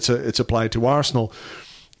way that it's applied to Arsenal.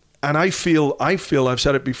 And I feel I've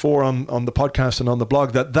said it before on the podcast and on the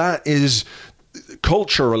blog that is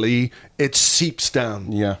culturally, it seeps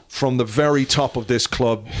down from the very top of this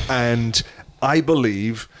club, and I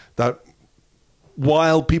believe that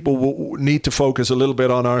while people will need to focus a little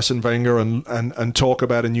bit on Arsene Wenger and talk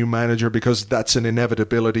about a new manager, because that's an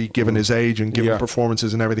inevitability given his age and given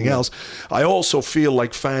performances and everything else, I also feel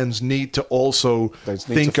like fans need to also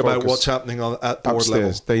think about what's happening at board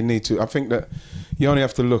level. They need to. I think that you only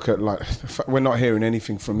have to look at, like, we're not hearing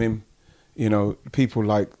anything from him. You know, people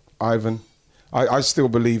like Ivan. I still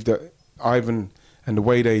believe that Ivan and the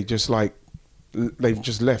way they just like they've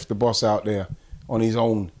just left the boss out there on his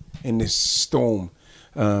own in this storm.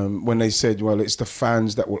 When they said, well, it's the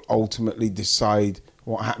fans that will ultimately decide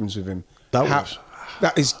what happens with him.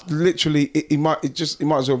 That is literally, he might as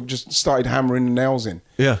well have just started hammering the nails in.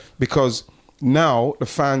 Yeah. Because now the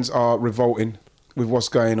fans are revolting with what's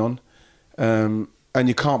going on. And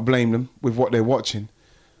you can't blame them with what they're watching.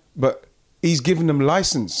 But he's giving them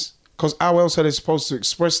license. Because how else are they supposed to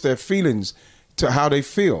express their feelings to how they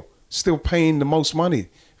feel? Still paying the most money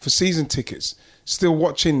for season tickets. Still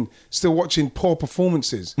watching poor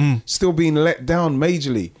performances. Still being let down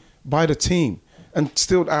majorly by the team. And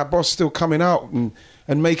still our boss still coming out and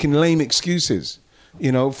making lame excuses,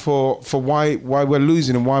 you know, for why we're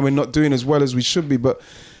losing and why we're not doing as well as we should be. But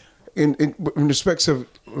in respects of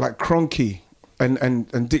like Kroenke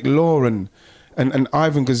and Dick Law and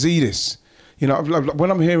Ivan Gazidis, you know,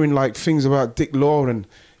 when I'm hearing like things about Dick Law and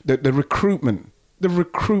the recruitment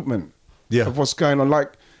of what's going on,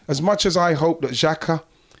 like as much as I hope that Xhaka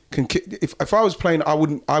can, if I was playing, I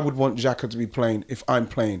would want Xhaka to be playing if I'm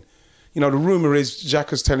playing. You know, the rumour is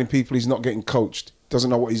Xhaka's telling people he's not getting coached, doesn't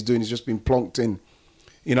know what he's doing, he's just been plonked in.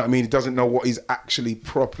 You know what I mean? He doesn't know what he's actually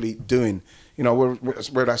properly doing. You know,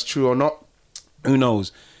 whether that's true or not, who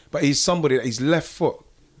knows? But he's somebody that he's left foot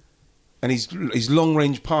and he's long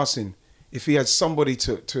range passing. If he had somebody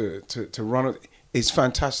to run it, it's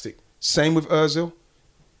fantastic. Same with Ozil.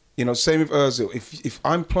 You know, same with Ozil. If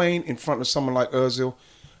I'm playing in front of someone like Ozil,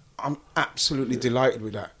 I'm absolutely delighted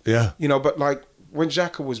with that. Yeah. You know, but like when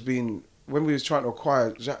Xhaka when we was trying to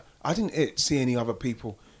acquire Xhaka, I didn't see any other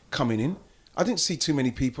people coming in. I didn't see too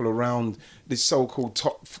many people around this so-called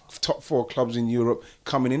top 4 clubs in Europe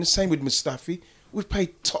coming in. The same with Mustafi. We've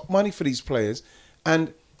paid top money for these players,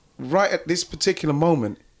 and right at this particular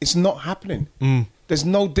moment, it's not happening. There's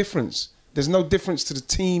no difference. There's no difference to the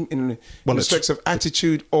team in respects of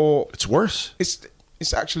attitude or... It's worse.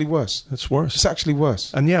 It's actually worse. It's worse. It's actually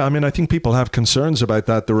worse. And yeah, I mean, I think people have concerns about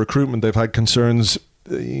that. The recruitment, they've had concerns.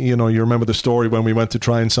 You know, you remember the story when we went to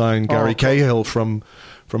try and sign Gary Cahill from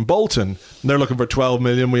Bolton. And they're looking for 12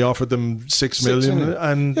 million. We offered them 6 million.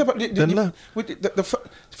 And yeah, but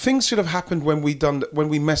things should have happened when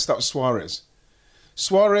we messed up Suarez.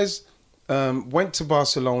 Suarez went to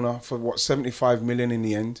Barcelona for 75 million in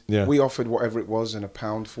the end. Yeah. We offered whatever it was and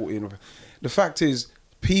 £1, 40. The fact is,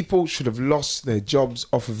 people should have lost their jobs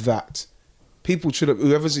off of that. People should have,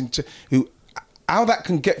 how that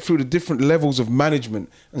can get through the different levels of management,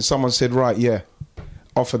 and someone said, right, yeah,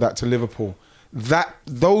 offer that to Liverpool.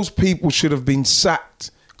 Those people should have been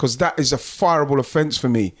sacked, because that is a fireable offence for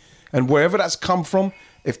me. And wherever that's come from,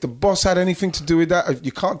 if the boss had anything to do with that,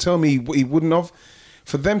 you can't tell me he wouldn't have.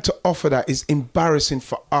 For them to offer that is embarrassing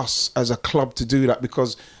for us as a club to do that,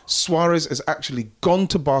 because Suarez has actually gone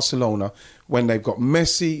to Barcelona when they've got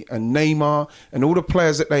Messi and Neymar and all the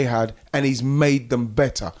players that they had, and he's made them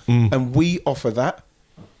better. And we offer that.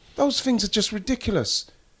 Those things are just ridiculous.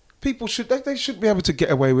 People should be able to get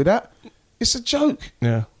away with that. It's a joke.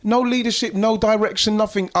 Yeah. No leadership, no direction,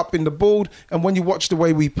 nothing up in the board. And when you watch the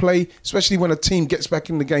way we play, especially when a team gets back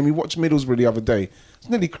in the game, we watched Middlesbrough the other day.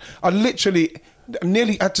 I literally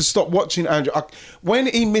nearly had to stop watching Andrew. When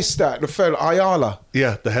he missed that, the fella, Ayala.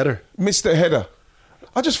 Yeah, the header. Missed the header.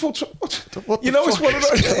 I just thought, what you know, it's one of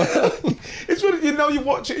those. It's what, you know, you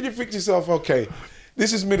watch it and you think to yourself, okay,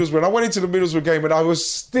 this is Middlesbrough. And I went into the Middlesbrough game and I was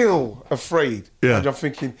still afraid. Yeah. And I'm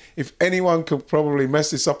thinking, if anyone could probably mess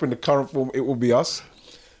this up in the current form, it will be us.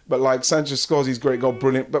 But like Sanchez scores his great goal,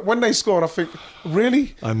 brilliant. But when they scored, I think,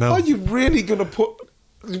 really? I know. Are you really going to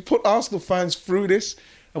put Arsenal fans through this?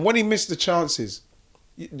 And when he missed the chances,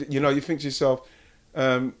 you know, you think to yourself,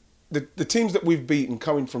 the teams that we've beaten,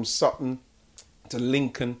 coming from Sutton to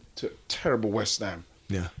Lincoln to terrible West Ham,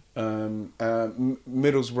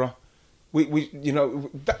 Middlesbrough, we you know,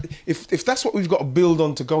 if that's what we've got to build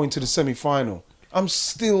on to go into the semi-final, I'm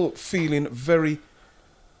still feeling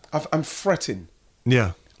I'm fretting.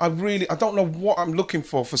 Yeah. I don't know what I'm looking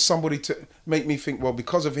for somebody to make me think, well,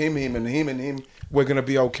 because of him, and him, we're going to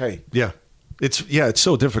be okay. Yeah. It's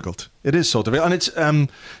so difficult. It is so difficult. And it's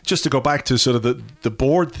just to go back to sort of the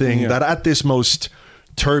board thing, that at this most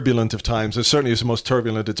turbulent of times, and certainly it's the most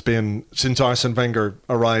turbulent it's been since Arsene Wenger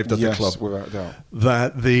arrived at the club. Yes, without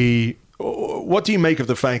doubt. What do you make of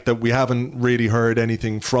the fact that we haven't really heard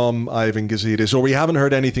anything from Ivan Gazidis, or we haven't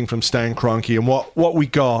heard anything from Stan Kroenke, and what we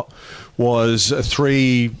got was a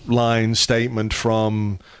 3-line statement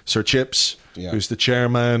from Sir Chips, who's the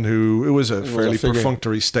chairman, it was a fairly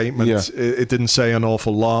perfunctory statement. Yeah. It didn't say an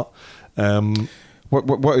awful lot.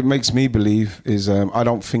 What it makes me believe is I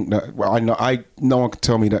don't think that... Well, no one can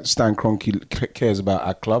tell me that Stan Kroenke cares about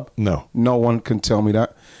our club. No one can tell me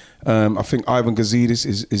that. I think Ivan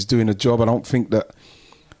Gazidis is doing a job. I don't think that.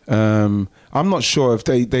 I'm not sure if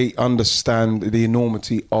they understand the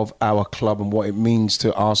enormity of our club and what it means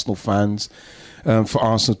to Arsenal fans, for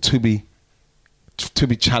Arsenal to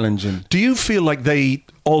be challenging. Do you feel like they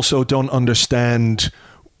also don't understand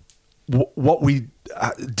what we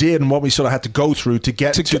did and what we sort of had to go through to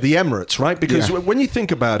get to the Emirates, right? Because when you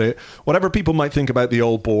think about it, whatever people might think about the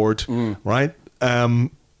old board, right?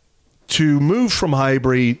 To move from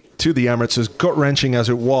Highbury to the Emirates, as gut-wrenching as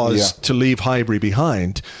it was to leave Highbury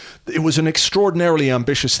behind, it was an extraordinarily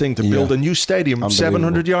ambitious thing to build a new stadium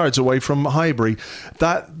 700 yards away from Highbury.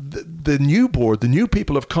 That the new board, the new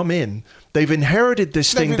people have come in. They've inherited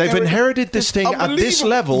this thing. They've inherited this thing at this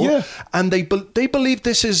level, and they believe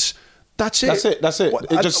this is. That's it. That's it.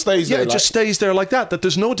 It just stays there. Yeah, it just stays there like that. That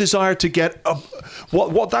there's no desire to get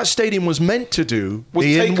what that stadium was meant to do.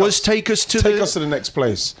 Take us to the next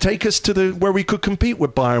place. Take us to where we could compete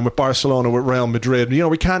with Bayern, with Barcelona, with Real Madrid. You know,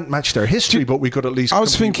 we can't match their history, but we could at least. I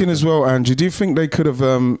was thinking as well, Andrew. Do you think they could have,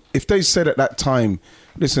 if they said at that time,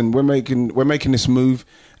 "Listen, we're making this move,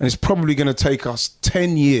 and it's probably going to take us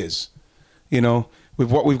 10 years," you know, with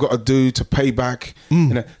what we've got to do to pay back.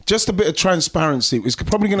 You know, just a bit of transparency. It's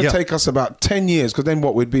probably going to take us about 10 years, because then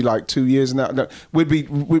what, we'd be like 2 years, and that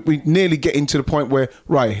we'd nearly getting to the point where,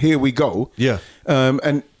 right, here we go. Yeah.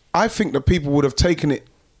 And I think that people would have taken it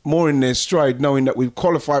more in their stride, knowing that we've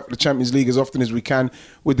qualified for the Champions League as often as we can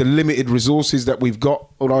with the limited resources that we've got.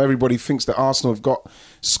 Although everybody thinks that Arsenal have got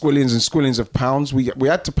squillions and squillions of pounds, we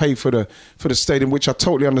had to pay for the stadium, which I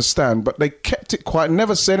totally understand. But they kept it quiet,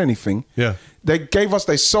 never said anything. Yeah, they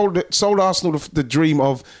sold Arsenal the dream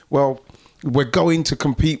of, well, we're going to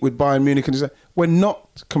compete with Bayern Munich, and we're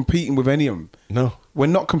not competing with any of them. No. We're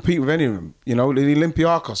not competing with any of them. You know, the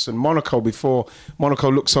Olympiacos and Monaco, before Monaco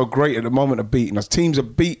looked so great at the moment, are beating us. Teams are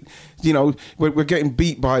beat, you know, we're getting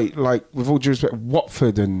beat by, like, with all due respect,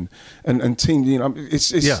 Watford and teams, you know,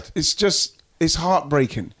 it's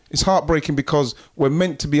heartbreaking. It's heartbreaking because we're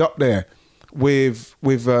meant to be up there with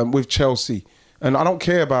Chelsea. And I don't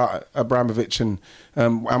care about Abramovich and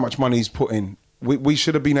how much money he's put in. We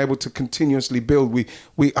should have been able to continuously build.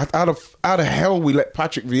 We out of hell, we let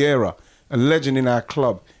Patrick Vieira, a legend in our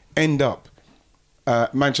club, end up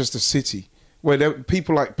Manchester City, where there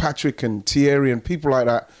people like Patrick and Thierry and people like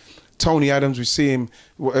that, Tony Adams, we see him,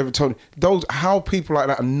 whatever, Tony, how people like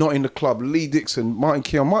that are not in the club. Lee Dixon, Martin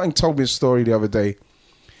Keown. Martin told me a story the other day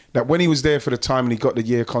that when he was there for the time and he got the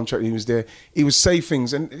year contract, he was there, he would say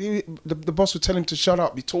things, and the boss would tell him to shut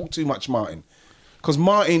up. You talk too much, Martin. Because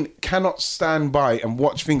Martin cannot stand by and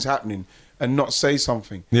watch things happening and not say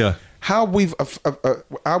something. Yeah. How we've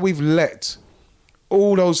let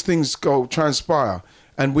all those things transpire,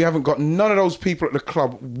 and we haven't got none of those people at the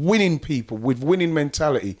club, winning people with winning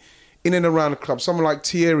mentality in and around the club. Someone like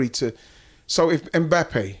Thierry so if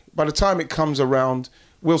Mbappe, by the time it comes around,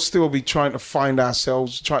 we'll still be trying to find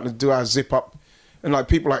ourselves, trying to do our zip up, and like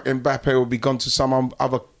people like Mbappe will be gone to some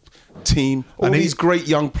other team. All these great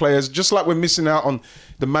young players, just like we're missing out on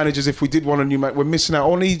the managers. If we did want a new manager, we're missing out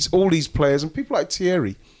on all these players, and people like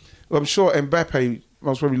Thierry, who I'm sure Mbappe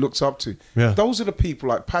most probably looks up to. Yeah. Those are the people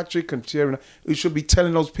like Patrick and Thierry who should be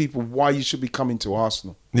telling those people why you should be coming to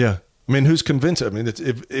Arsenal. Yeah, I mean, who's convinced? I mean, if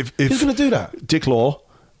who's going to do that? Dick Law.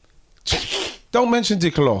 Don't mention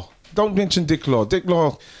Dick Law. Don't mention Dick Law. Dick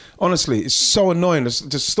Law, honestly, it's so annoying. The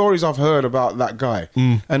stories I've heard about that guy.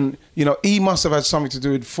 And, you know, he must have had something to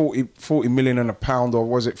do with 40 million and a pound, or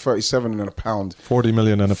was it 37 and a pound? 40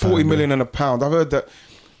 million and a pound. 40 million and a pound. I've heard that,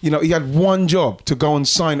 you know, he had one job to go and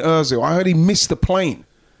sign Ozil. I heard he missed the plane.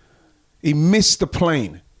 He missed the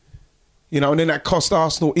plane. You know, and then that cost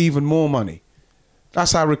Arsenal even more money.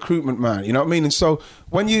 That's our recruitment, man. You know what I mean? And so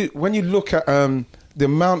when you look at the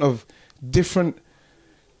amount of different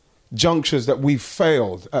junctures that we've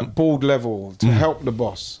failed at board level to help the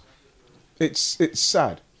boss, it's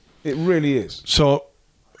sad. It really is. So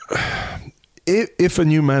if a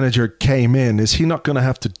new manager came in, is he not going to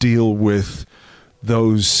have to deal with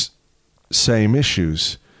those same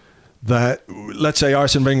issues? That, let's say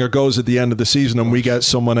Arsene Wenger goes at the end of the season and we get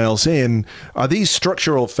someone else in, are these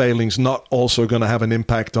structural failings not also going to have an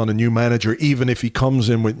impact on a new manager, even if he comes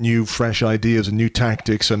in with new, fresh ideas and new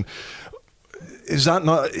tactics? And is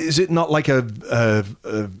it not like a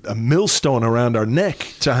millstone around our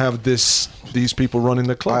neck to have these people running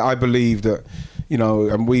the club? I believe that, you know,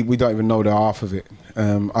 and we don't even know the half of it.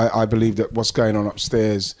 I believe that what's going on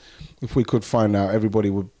upstairs, if we could find out, everybody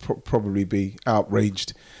would probably be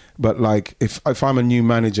outraged. But like, if I'm a new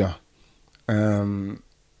manager, I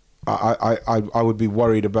would be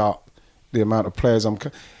worried about the amount of players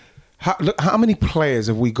How many players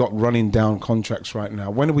have we got running down contracts right now?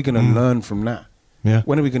 When are we going to learn from that? Yeah.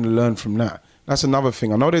 When are we going to learn from that? That's another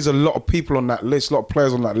thing. I know there's a lot of people on that list, a lot of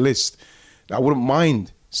players on that list that I wouldn't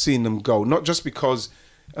mind seeing them go. Not just because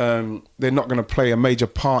they're not going to play a major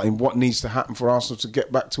part in what needs to happen for Arsenal to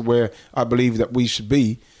get back to where I believe that we should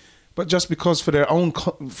be, but just because for their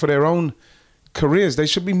own careers, they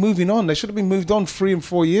should be moving on. They should have been moved on 3 and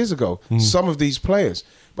 4 years ago. Some of these players,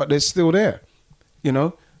 but they're still there.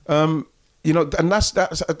 And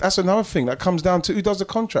that's another thing that comes down to who does the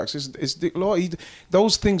contracts. It's Dick Law.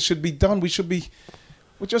 Those things should be done. We're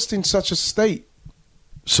just in such a state.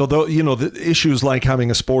 So, the issues like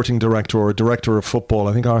having a sporting director or a director of football,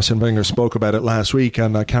 I think Arsene Wenger spoke about it last week,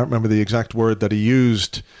 and I can't remember the exact word that he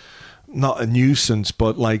used. Not a nuisance,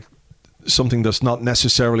 but like something that's not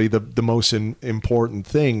necessarily the most important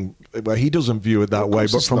thing. Well, he doesn't view it that way.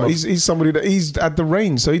 But he's somebody that he's at the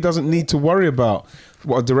reins, so he doesn't need to worry about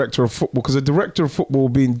what a director of football, because a director of football will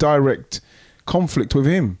be in direct conflict with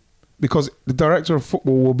him, because the director of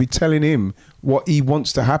football will be telling him what he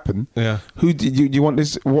wants to happen. Yeah. Who do you want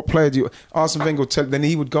this? What player do you? Arsene Wenger would tell. Then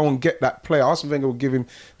he would go and get that player. Arsene Wenger would give him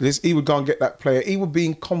this. He would go and get that player. He would be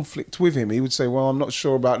in conflict with him. He would say, "Well, I'm not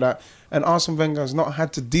sure about that." And Arsene Wenger has not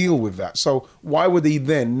had to deal with that. So why would he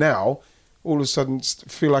then now all of a sudden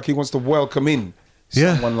feel like he wants to welcome in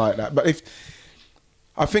someone like that? But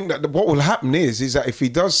I think that what will happen is that if he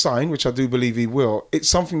does sign, which I do believe he will, it's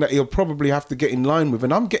something that he'll probably have to get in line with.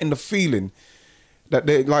 And I'm getting the feeling that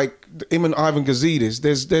they like him and Ivan Gazidis,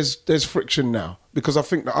 there's friction now, because I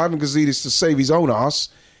think that Ivan Gazidis, to save his own ass,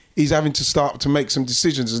 he's having to start to make some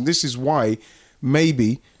decisions, and this is why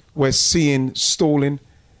maybe we're seeing stalling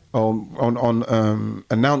on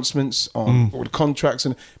announcements, on contracts,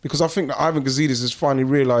 and because I think that Ivan Gazidis has finally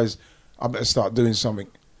realised, I better start doing something.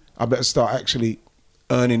 I better start actually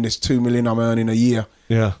earning this 2 million I'm earning a year,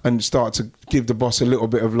 and start to give the boss a little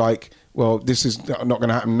bit of like, well, this is not going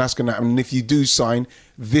to happen, that's going to happen, and if you do sign,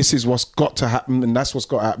 this is what's got to happen, and that's what's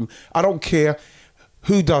got to happen. I don't care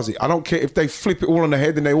who does it. I don't care if they flip it all on the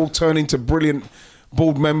head and they all turn into brilliant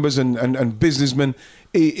board members and businessmen.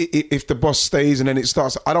 If the boss stays and then it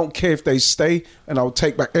starts, I don't care if they stay, and I'll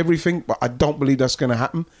take back everything, but I don't believe that's going to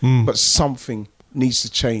happen. But something needs to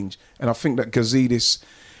change, and I think that Gazidis,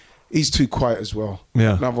 he's too quiet as well.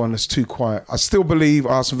 Yeah. Another one that's too quiet. I still believe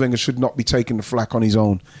Arsene Wenger should not be taking the flak on his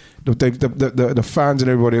own. The fans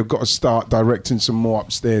and everybody have got to start directing some more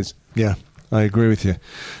upstairs. Yeah, I agree with you.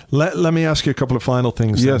 Let me ask you a couple of final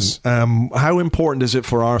things. Yes. How important is it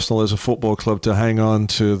for Arsenal as a football club to hang on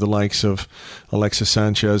to the likes of Alexis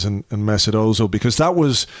Sanchez and Mesut Ozil?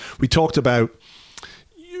 Because we talked about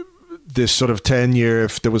this sort of 10-year,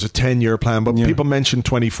 if there was a 10-year plan, but people mentioned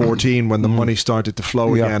 2014 when the money started to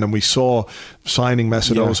flow again, and we saw signing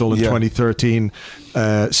Mesut Ozil in 2013,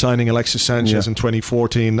 signing Alexis Sanchez in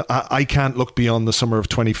 2014. I can't look beyond the summer of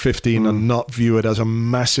 2015 and not view it as a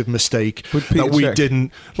massive mistake that we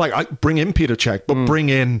didn't, bring in Peter Cech, but bring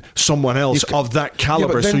in someone else of that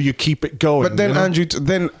caliber, so you keep it going. But then, Andrew, to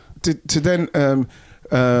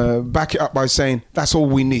back it up by saying that's all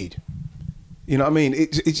we need. You know what I mean?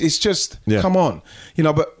 It's just, come on.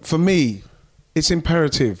 But for me, it's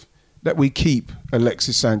imperative that we keep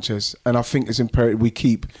Alexis Sanchez, and I think it's imperative we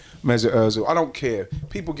keep Mesut Ozil. I don't care.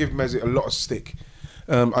 People give Mesut a lot of stick,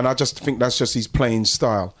 and I just think that's just his playing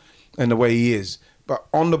style and the way he is. But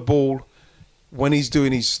on the ball, when he's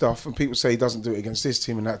doing his stuff, and people say he doesn't do it against this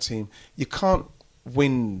team and that team, you can't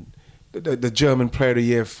win the German Player of the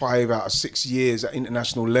Year 5 out of 6 years at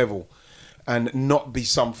international level and not be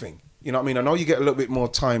something. You know what I mean? I know you get a little bit more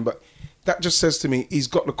time, but that just says to me, he's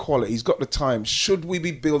got the quality, he's got the time. Should we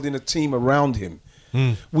be building a team around him?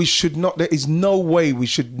 We should not. There is no way we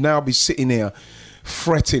should now be sitting here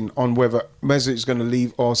fretting on whether Mesut is going to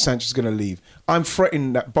leave or Sanchez is going to leave. I'm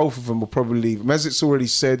fretting that both of them will probably leave. Mesut's already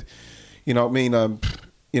said, you know what I mean? I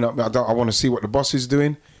want to see what the boss is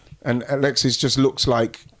doing. And Alexis just looks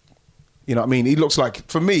like, you know what I mean? He looks like,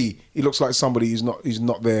 for me, he looks like somebody who's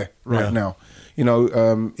not there right now. You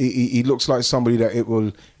know, he looks like somebody that it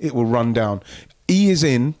will run down. He is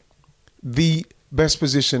in the best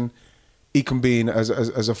position he can be in as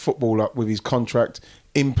a footballer with his contract,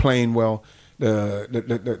 in playing well.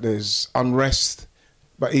 There's unrest,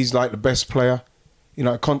 but he's like the best player. You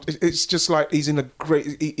know, it's just like he's in a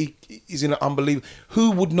great. He's in an unbelievable.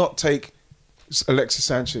 Who would not take Alexis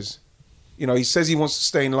Sanchez? You know, he says he wants to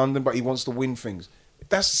stay in London, but he wants to win things.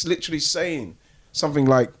 That's literally saying something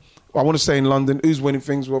like, I want to stay in London. Who's winning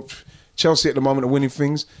things? Well, Chelsea at the moment are winning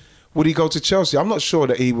things. Would he go to Chelsea? I'm not sure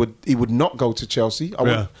that he would not go to Chelsea.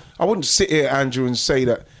 I wouldn't sit here, Andrew, and say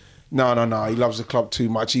that No, he loves the club too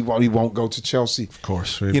much. He won't go to Chelsea. Of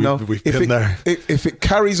course, we've been there. If it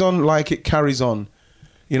carries on like it carries on,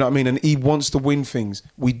 you know what I mean, and he wants to win things,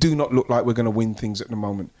 we do not look like we're going to win things at the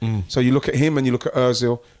moment. So you look at him and you look at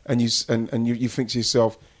Ozil, and you think to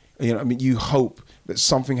yourself, you know what I mean, you hope that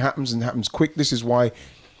something happens and happens quick. This is why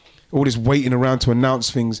all this waiting around to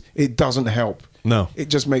announce things, it doesn't help. No. It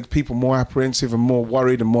just makes people more apprehensive and more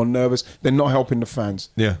worried and more nervous. They're not helping the fans.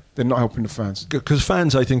 Yeah. They're not helping the fans. Because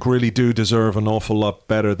fans, I think, really do deserve an awful lot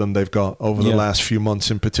better than they've got over the last few months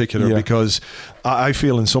in particular, because I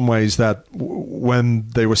feel in some ways that when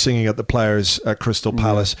they were singing at the players at Crystal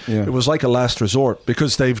Palace, it was like a last resort,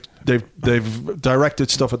 because they've directed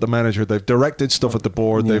stuff at the manager, they've directed stuff at the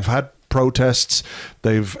board, they've had protests,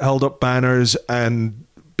 they've held up banners and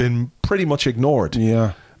been pretty much ignored.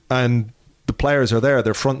 Yeah. And the players are there,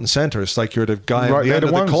 they're front and center. It's like you're the guy at the end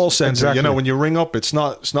of the call center. Exactly. You know, when you ring up, it's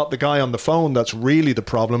not the guy on the phone that's really the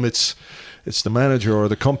problem. It's the manager or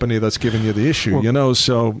the company that's giving you the issue. Well, you know,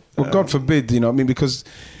 so God forbid, you know what I mean, because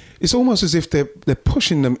it's almost as if they're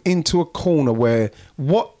pushing them into a corner where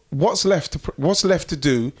what's left to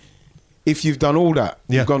do if you've done all that.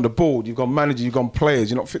 You've gone to board, you've gone manager, you've gone players,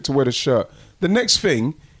 you're not fit to wear the shirt. The next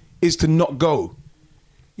thing is to not go.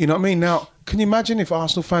 You know what I mean? Now, can you imagine if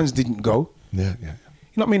Arsenal fans didn't go? Yeah. You know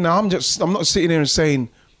what I mean? Now, I'm not sitting there and saying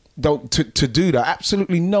to do that.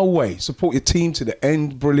 Absolutely no way. Support your team to the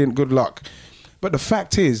end. Brilliant. Good luck. But the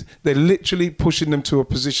fact is, they're literally pushing them to a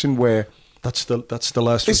position where that's the last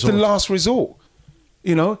resort. It's the last resort.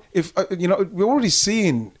 You know, if we're already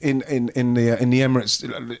seeing in the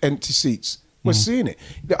Emirates empty seats. We're seeing it.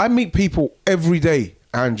 I meet people every day,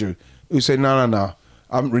 Andrew, who say, no,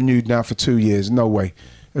 I haven't renewed now for 2 years. No way.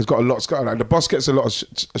 There's got a lot. The boss gets a lot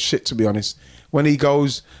of shit, to be honest. When he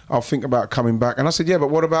goes, I'll think about coming back. And I said, yeah, but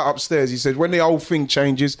what about upstairs? He said, when the whole thing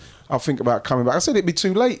changes, I'll think about coming back. I said, it'd be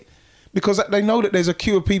too late, because they know that there's a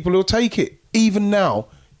queue of people who'll take it. Even now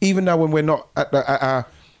when we're not at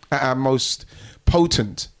our most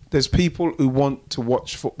potent, there's people who want to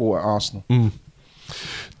watch football at Arsenal.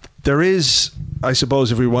 There is, I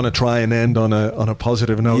suppose, if we want to try and end on a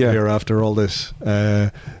positive note here after all this.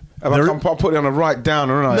 I'll put it on a write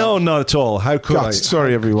down, all right? No, not at all. How could I?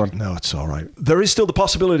 Sorry, everyone. No, it's all right. There is still the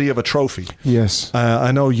possibility of a trophy. Yes.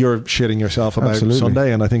 I know you're shitting yourself about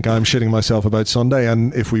Sunday, and I think I'm shitting myself about Sunday.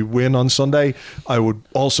 And if we win on Sunday, I would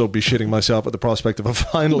also be shitting myself at the prospect of a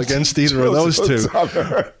final against either of those two.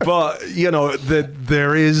 But, you know,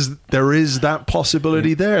 there is that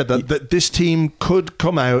possibility there that this team could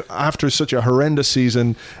come out after such a horrendous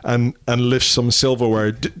season and lift some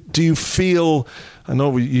silverware. Do you feel... I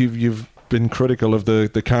know you've been critical of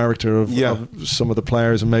the character of some of the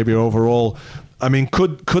players and maybe overall. I mean,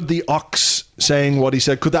 could the Ox saying what he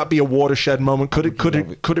said, could that be a watershed moment? Could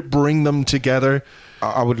it bring them together?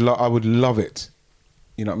 I would love it.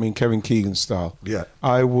 You know what I mean? Kevin Keegan style. Yeah.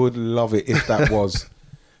 I would love it if that was.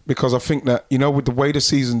 Because I think that, you know, with the way the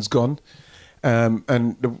season's gone, and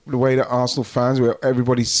the way that Arsenal fans, where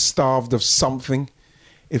everybody's starved of something,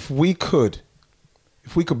 if we could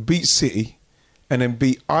beat City and then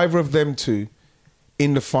beat either of them two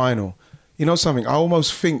in the final. You know something? I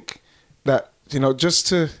almost think that, you know,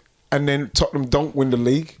 and then Tottenham don't win the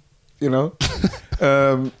league, you know?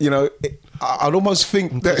 I'd almost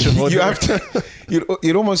think that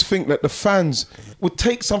you'd almost think that the fans would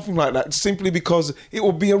take something like that simply because it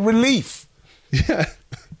will be a relief. Yeah.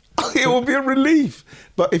 It will be a relief.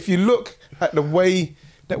 But if you look at the way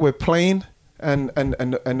that we're playing and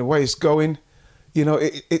the way it's going, you know,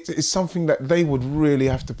 it's something that they would really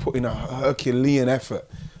have to put in a Herculean effort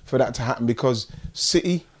for that to happen, because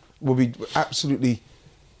City will be absolutely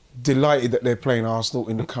delighted that they're playing Arsenal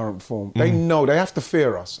in the current form. They know they have to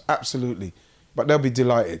fear us, absolutely, but they'll be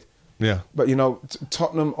delighted. Yeah. But, you know,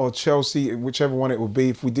 Tottenham or Chelsea, whichever one it would be,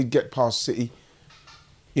 if we did get past City,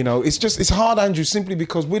 you know, it's hard, Andrew, simply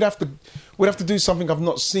because we'd have to do something I've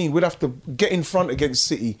not seen. We'd have to get in front against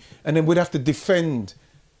City, and then we'd have to defend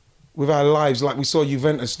with our lives, like we saw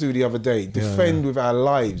Juventus do the other day. Defend with our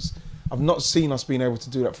lives. I've not seen us being able to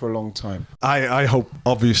do that for a long time. I hope,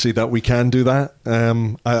 obviously, that we can do that.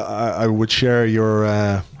 I would share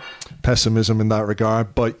your pessimism in that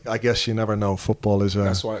regard, but I guess you never know. Football is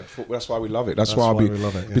that's why we love it. That's why I'll be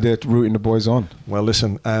there rooting the boys on. Well,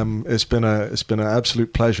 listen, it's been an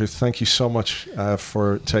absolute pleasure. Thank you so much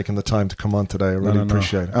for taking the time to come on today. I really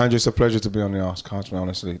appreciate it. And it's a pleasure to be on the Ask Cards, man,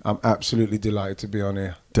 honestly. I'm absolutely delighted to be on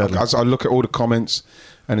here. Deadly. I look at all the comments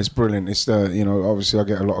and it's brilliant. It's you know, obviously I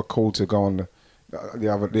get a lot of call to go on the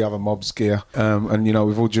other mob's gear, and you know,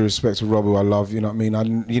 with all due respect to Rob, who I love, you know what I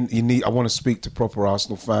mean. I want to speak to proper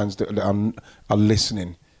Arsenal fans that are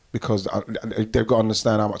listening. because they've got to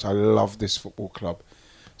understand how much I love this football club.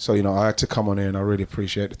 So, you know, I had to come on here and I really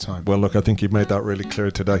appreciate the time. Well, look, I think you've made that really clear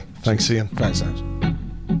today. Thanks, Ian. Thanks, Ange.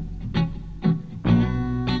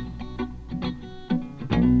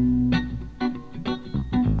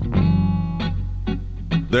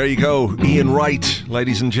 There you go, Ian Wright,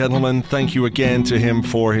 ladies and gentlemen. Thank you again to him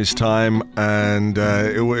for his time, and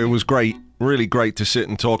it was great, really great to sit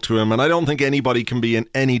and talk to him. And I don't think anybody can be in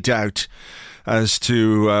any doubt as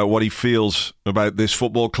to what he feels about this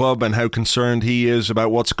football club and how concerned he is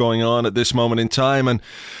about what's going on at this moment in time. And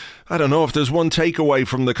I don't know if there's one takeaway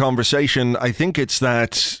from the conversation. I think it's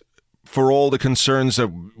that for all the concerns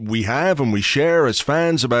that we have and we share as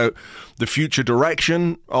fans about the future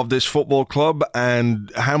direction of this football club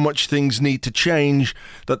and how much things need to change,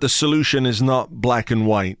 that the solution is not black and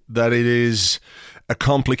white, that it is a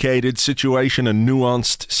complicated situation, a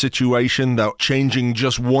nuanced situation, that changing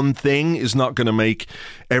just one thing is not going to make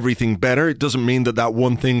everything better. It doesn't mean that that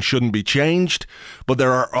one thing shouldn't be changed, but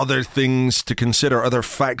there are other things to consider, other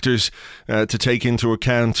factors to take into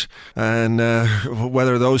account, and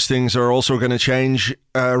whether those things are also going to change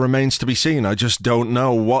remains to be seen. I just don't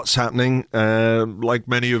know what's happening. Like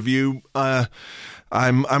many of you,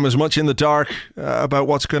 I'm as much in the dark about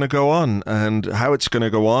what's going to go on and how it's going to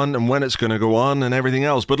go on and when it's going to go on and everything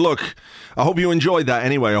else. But look, I hope you enjoyed that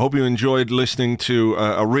anyway. I hope you enjoyed listening to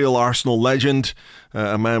a real Arsenal legend,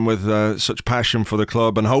 a man with such passion for the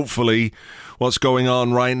club. And hopefully what's going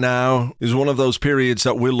on right now is one of those periods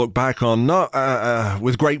that we'll look back on not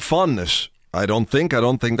with great fondness. I don't think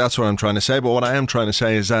that's what I'm trying to say. But what I am trying to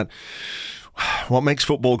say is that what makes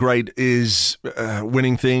football great is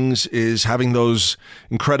winning things, is having those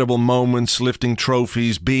incredible moments, lifting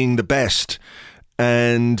trophies, being the best.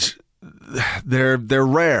 And they're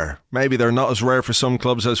rare. Maybe they're not as rare for some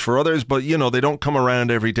clubs as for others, but, you know, they don't come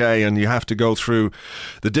around every day, and you have to go through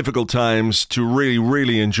the difficult times to really,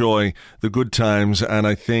 really enjoy the good times. And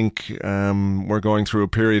I think we're going through a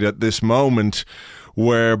period at this moment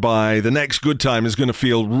whereby the next good time is going to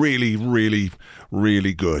feel really, really,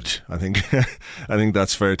 really good. I think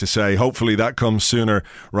that's fair to say. Hopefully that comes sooner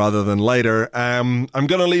rather than later. I'm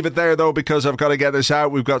going to leave it there, though, because I've got to get this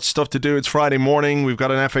out. We've got stuff to do. It's Friday morning. We've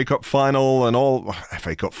got an FA Cup final and all...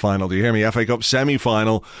 FA Cup final, do you hear me? FA Cup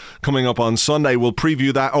semi-final coming up on Sunday. We'll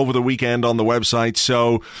preview that over the weekend on the website.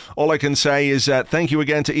 So all I can say is thank you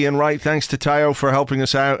again to Ian Wright. Thanks to Tayo for helping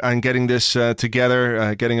us out and getting this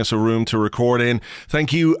together, getting us a room to record in.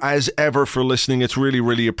 Thank you, as ever, for listening. It's really,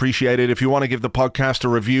 really appreciated. If you want to give the podcast a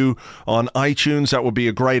review on iTunes, that would be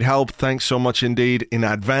a great help. Thanks so much indeed in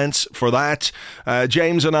advance for that.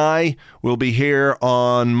 James and I will be here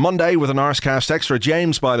on Monday with an Arscast Extra.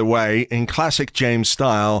 James, by the way, in classic James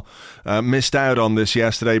style, missed out on this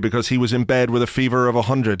yesterday because he was in bed with a fever of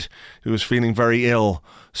 100. He was feeling very ill.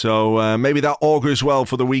 So maybe that augurs well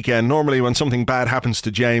for the weekend. Normally when something bad happens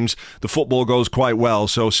to James, the football goes quite well.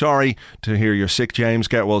 So sorry to hear you're sick, James.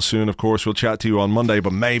 Get well soon. Of course, we'll chat to you on Monday,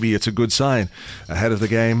 but maybe it's a good sign ahead of the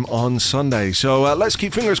game on Sunday. So let's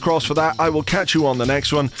keep fingers crossed for that. I will catch you on the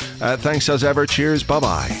next one. Thanks as ever. Cheers.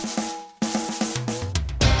 Bye-bye.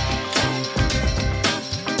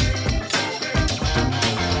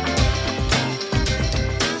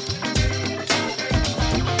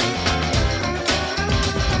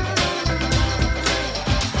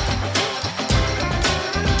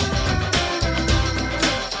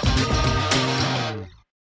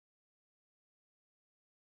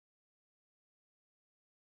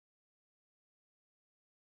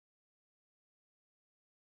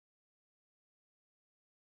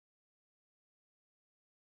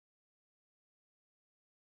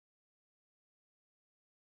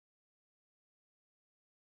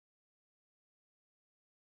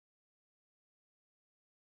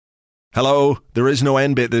 Hello, there is no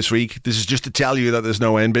end bit this week. This is just to tell you that there's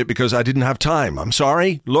no end bit because I didn't have time. I'm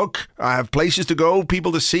sorry. Look, I have places to go,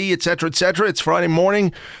 people to see, etc., etc. It's Friday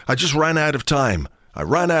morning. I just ran out of time.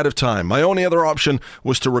 My only other option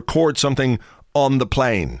was to record something on the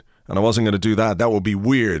plane. And I wasn't going to do that. That would be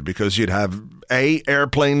weird because you'd have,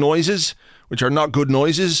 airplane noises, which are not good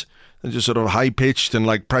noises. They're just sort of high-pitched and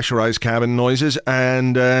like pressurized cabin noises,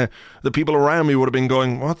 and the people around me would have been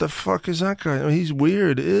going, what the fuck is that guy? Oh, he's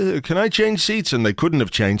weird. Can I change seats? And they couldn't have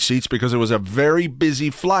changed seats because it was a very busy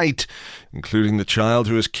flight, including the child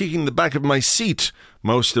who was kicking the back of my seat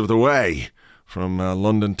most of the way from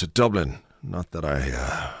London to Dublin. Not that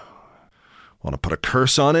I want to put a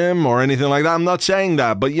curse on him or anything like that. I'm not saying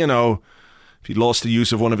that, but, you know, If he lost the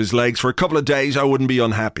use of one of his legs for a couple of days, I wouldn't be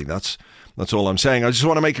unhappy. That's all I'm saying. I just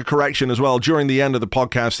want to make a correction as well. During the end of the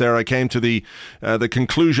podcast there, I came to the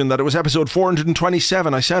conclusion that it was episode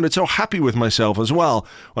 427. I sounded so happy with myself as well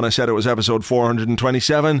when I said it was episode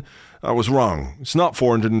 427. I was wrong. It's not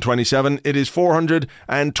 427. It is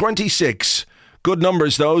 426. Good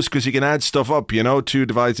numbers, those, because you can add stuff up, 2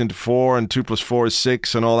 divides into 4 and 2 plus 4 is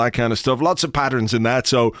 6 and all that kind of stuff. Lots of patterns in that.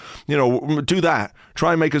 So, do that.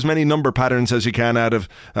 Try and make as many number patterns as you can out of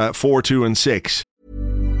 4, 2 and 6.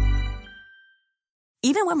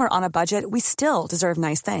 Even when we're on a budget, we still deserve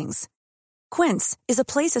nice things. Quince is a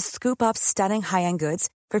place to scoop up stunning high-end goods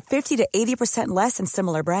for 50 to 80% less than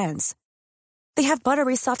similar brands. They have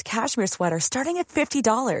buttery soft cashmere sweaters starting at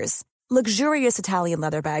 $50, luxurious Italian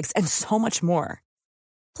leather bags, and so much more.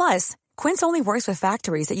 Plus, Quince only works with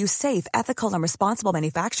factories that use safe, ethical, and responsible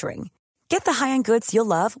manufacturing. Get the high-end goods you'll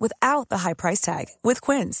love without the high price tag with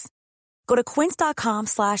Quince. Go to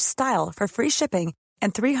quince.com/style for free shipping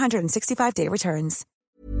and 365-day returns.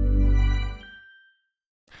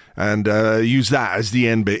 And use that as the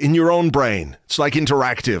end bit in your own brain. It's like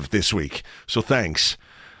interactive this week. So thanks.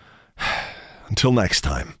 Until next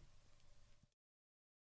time.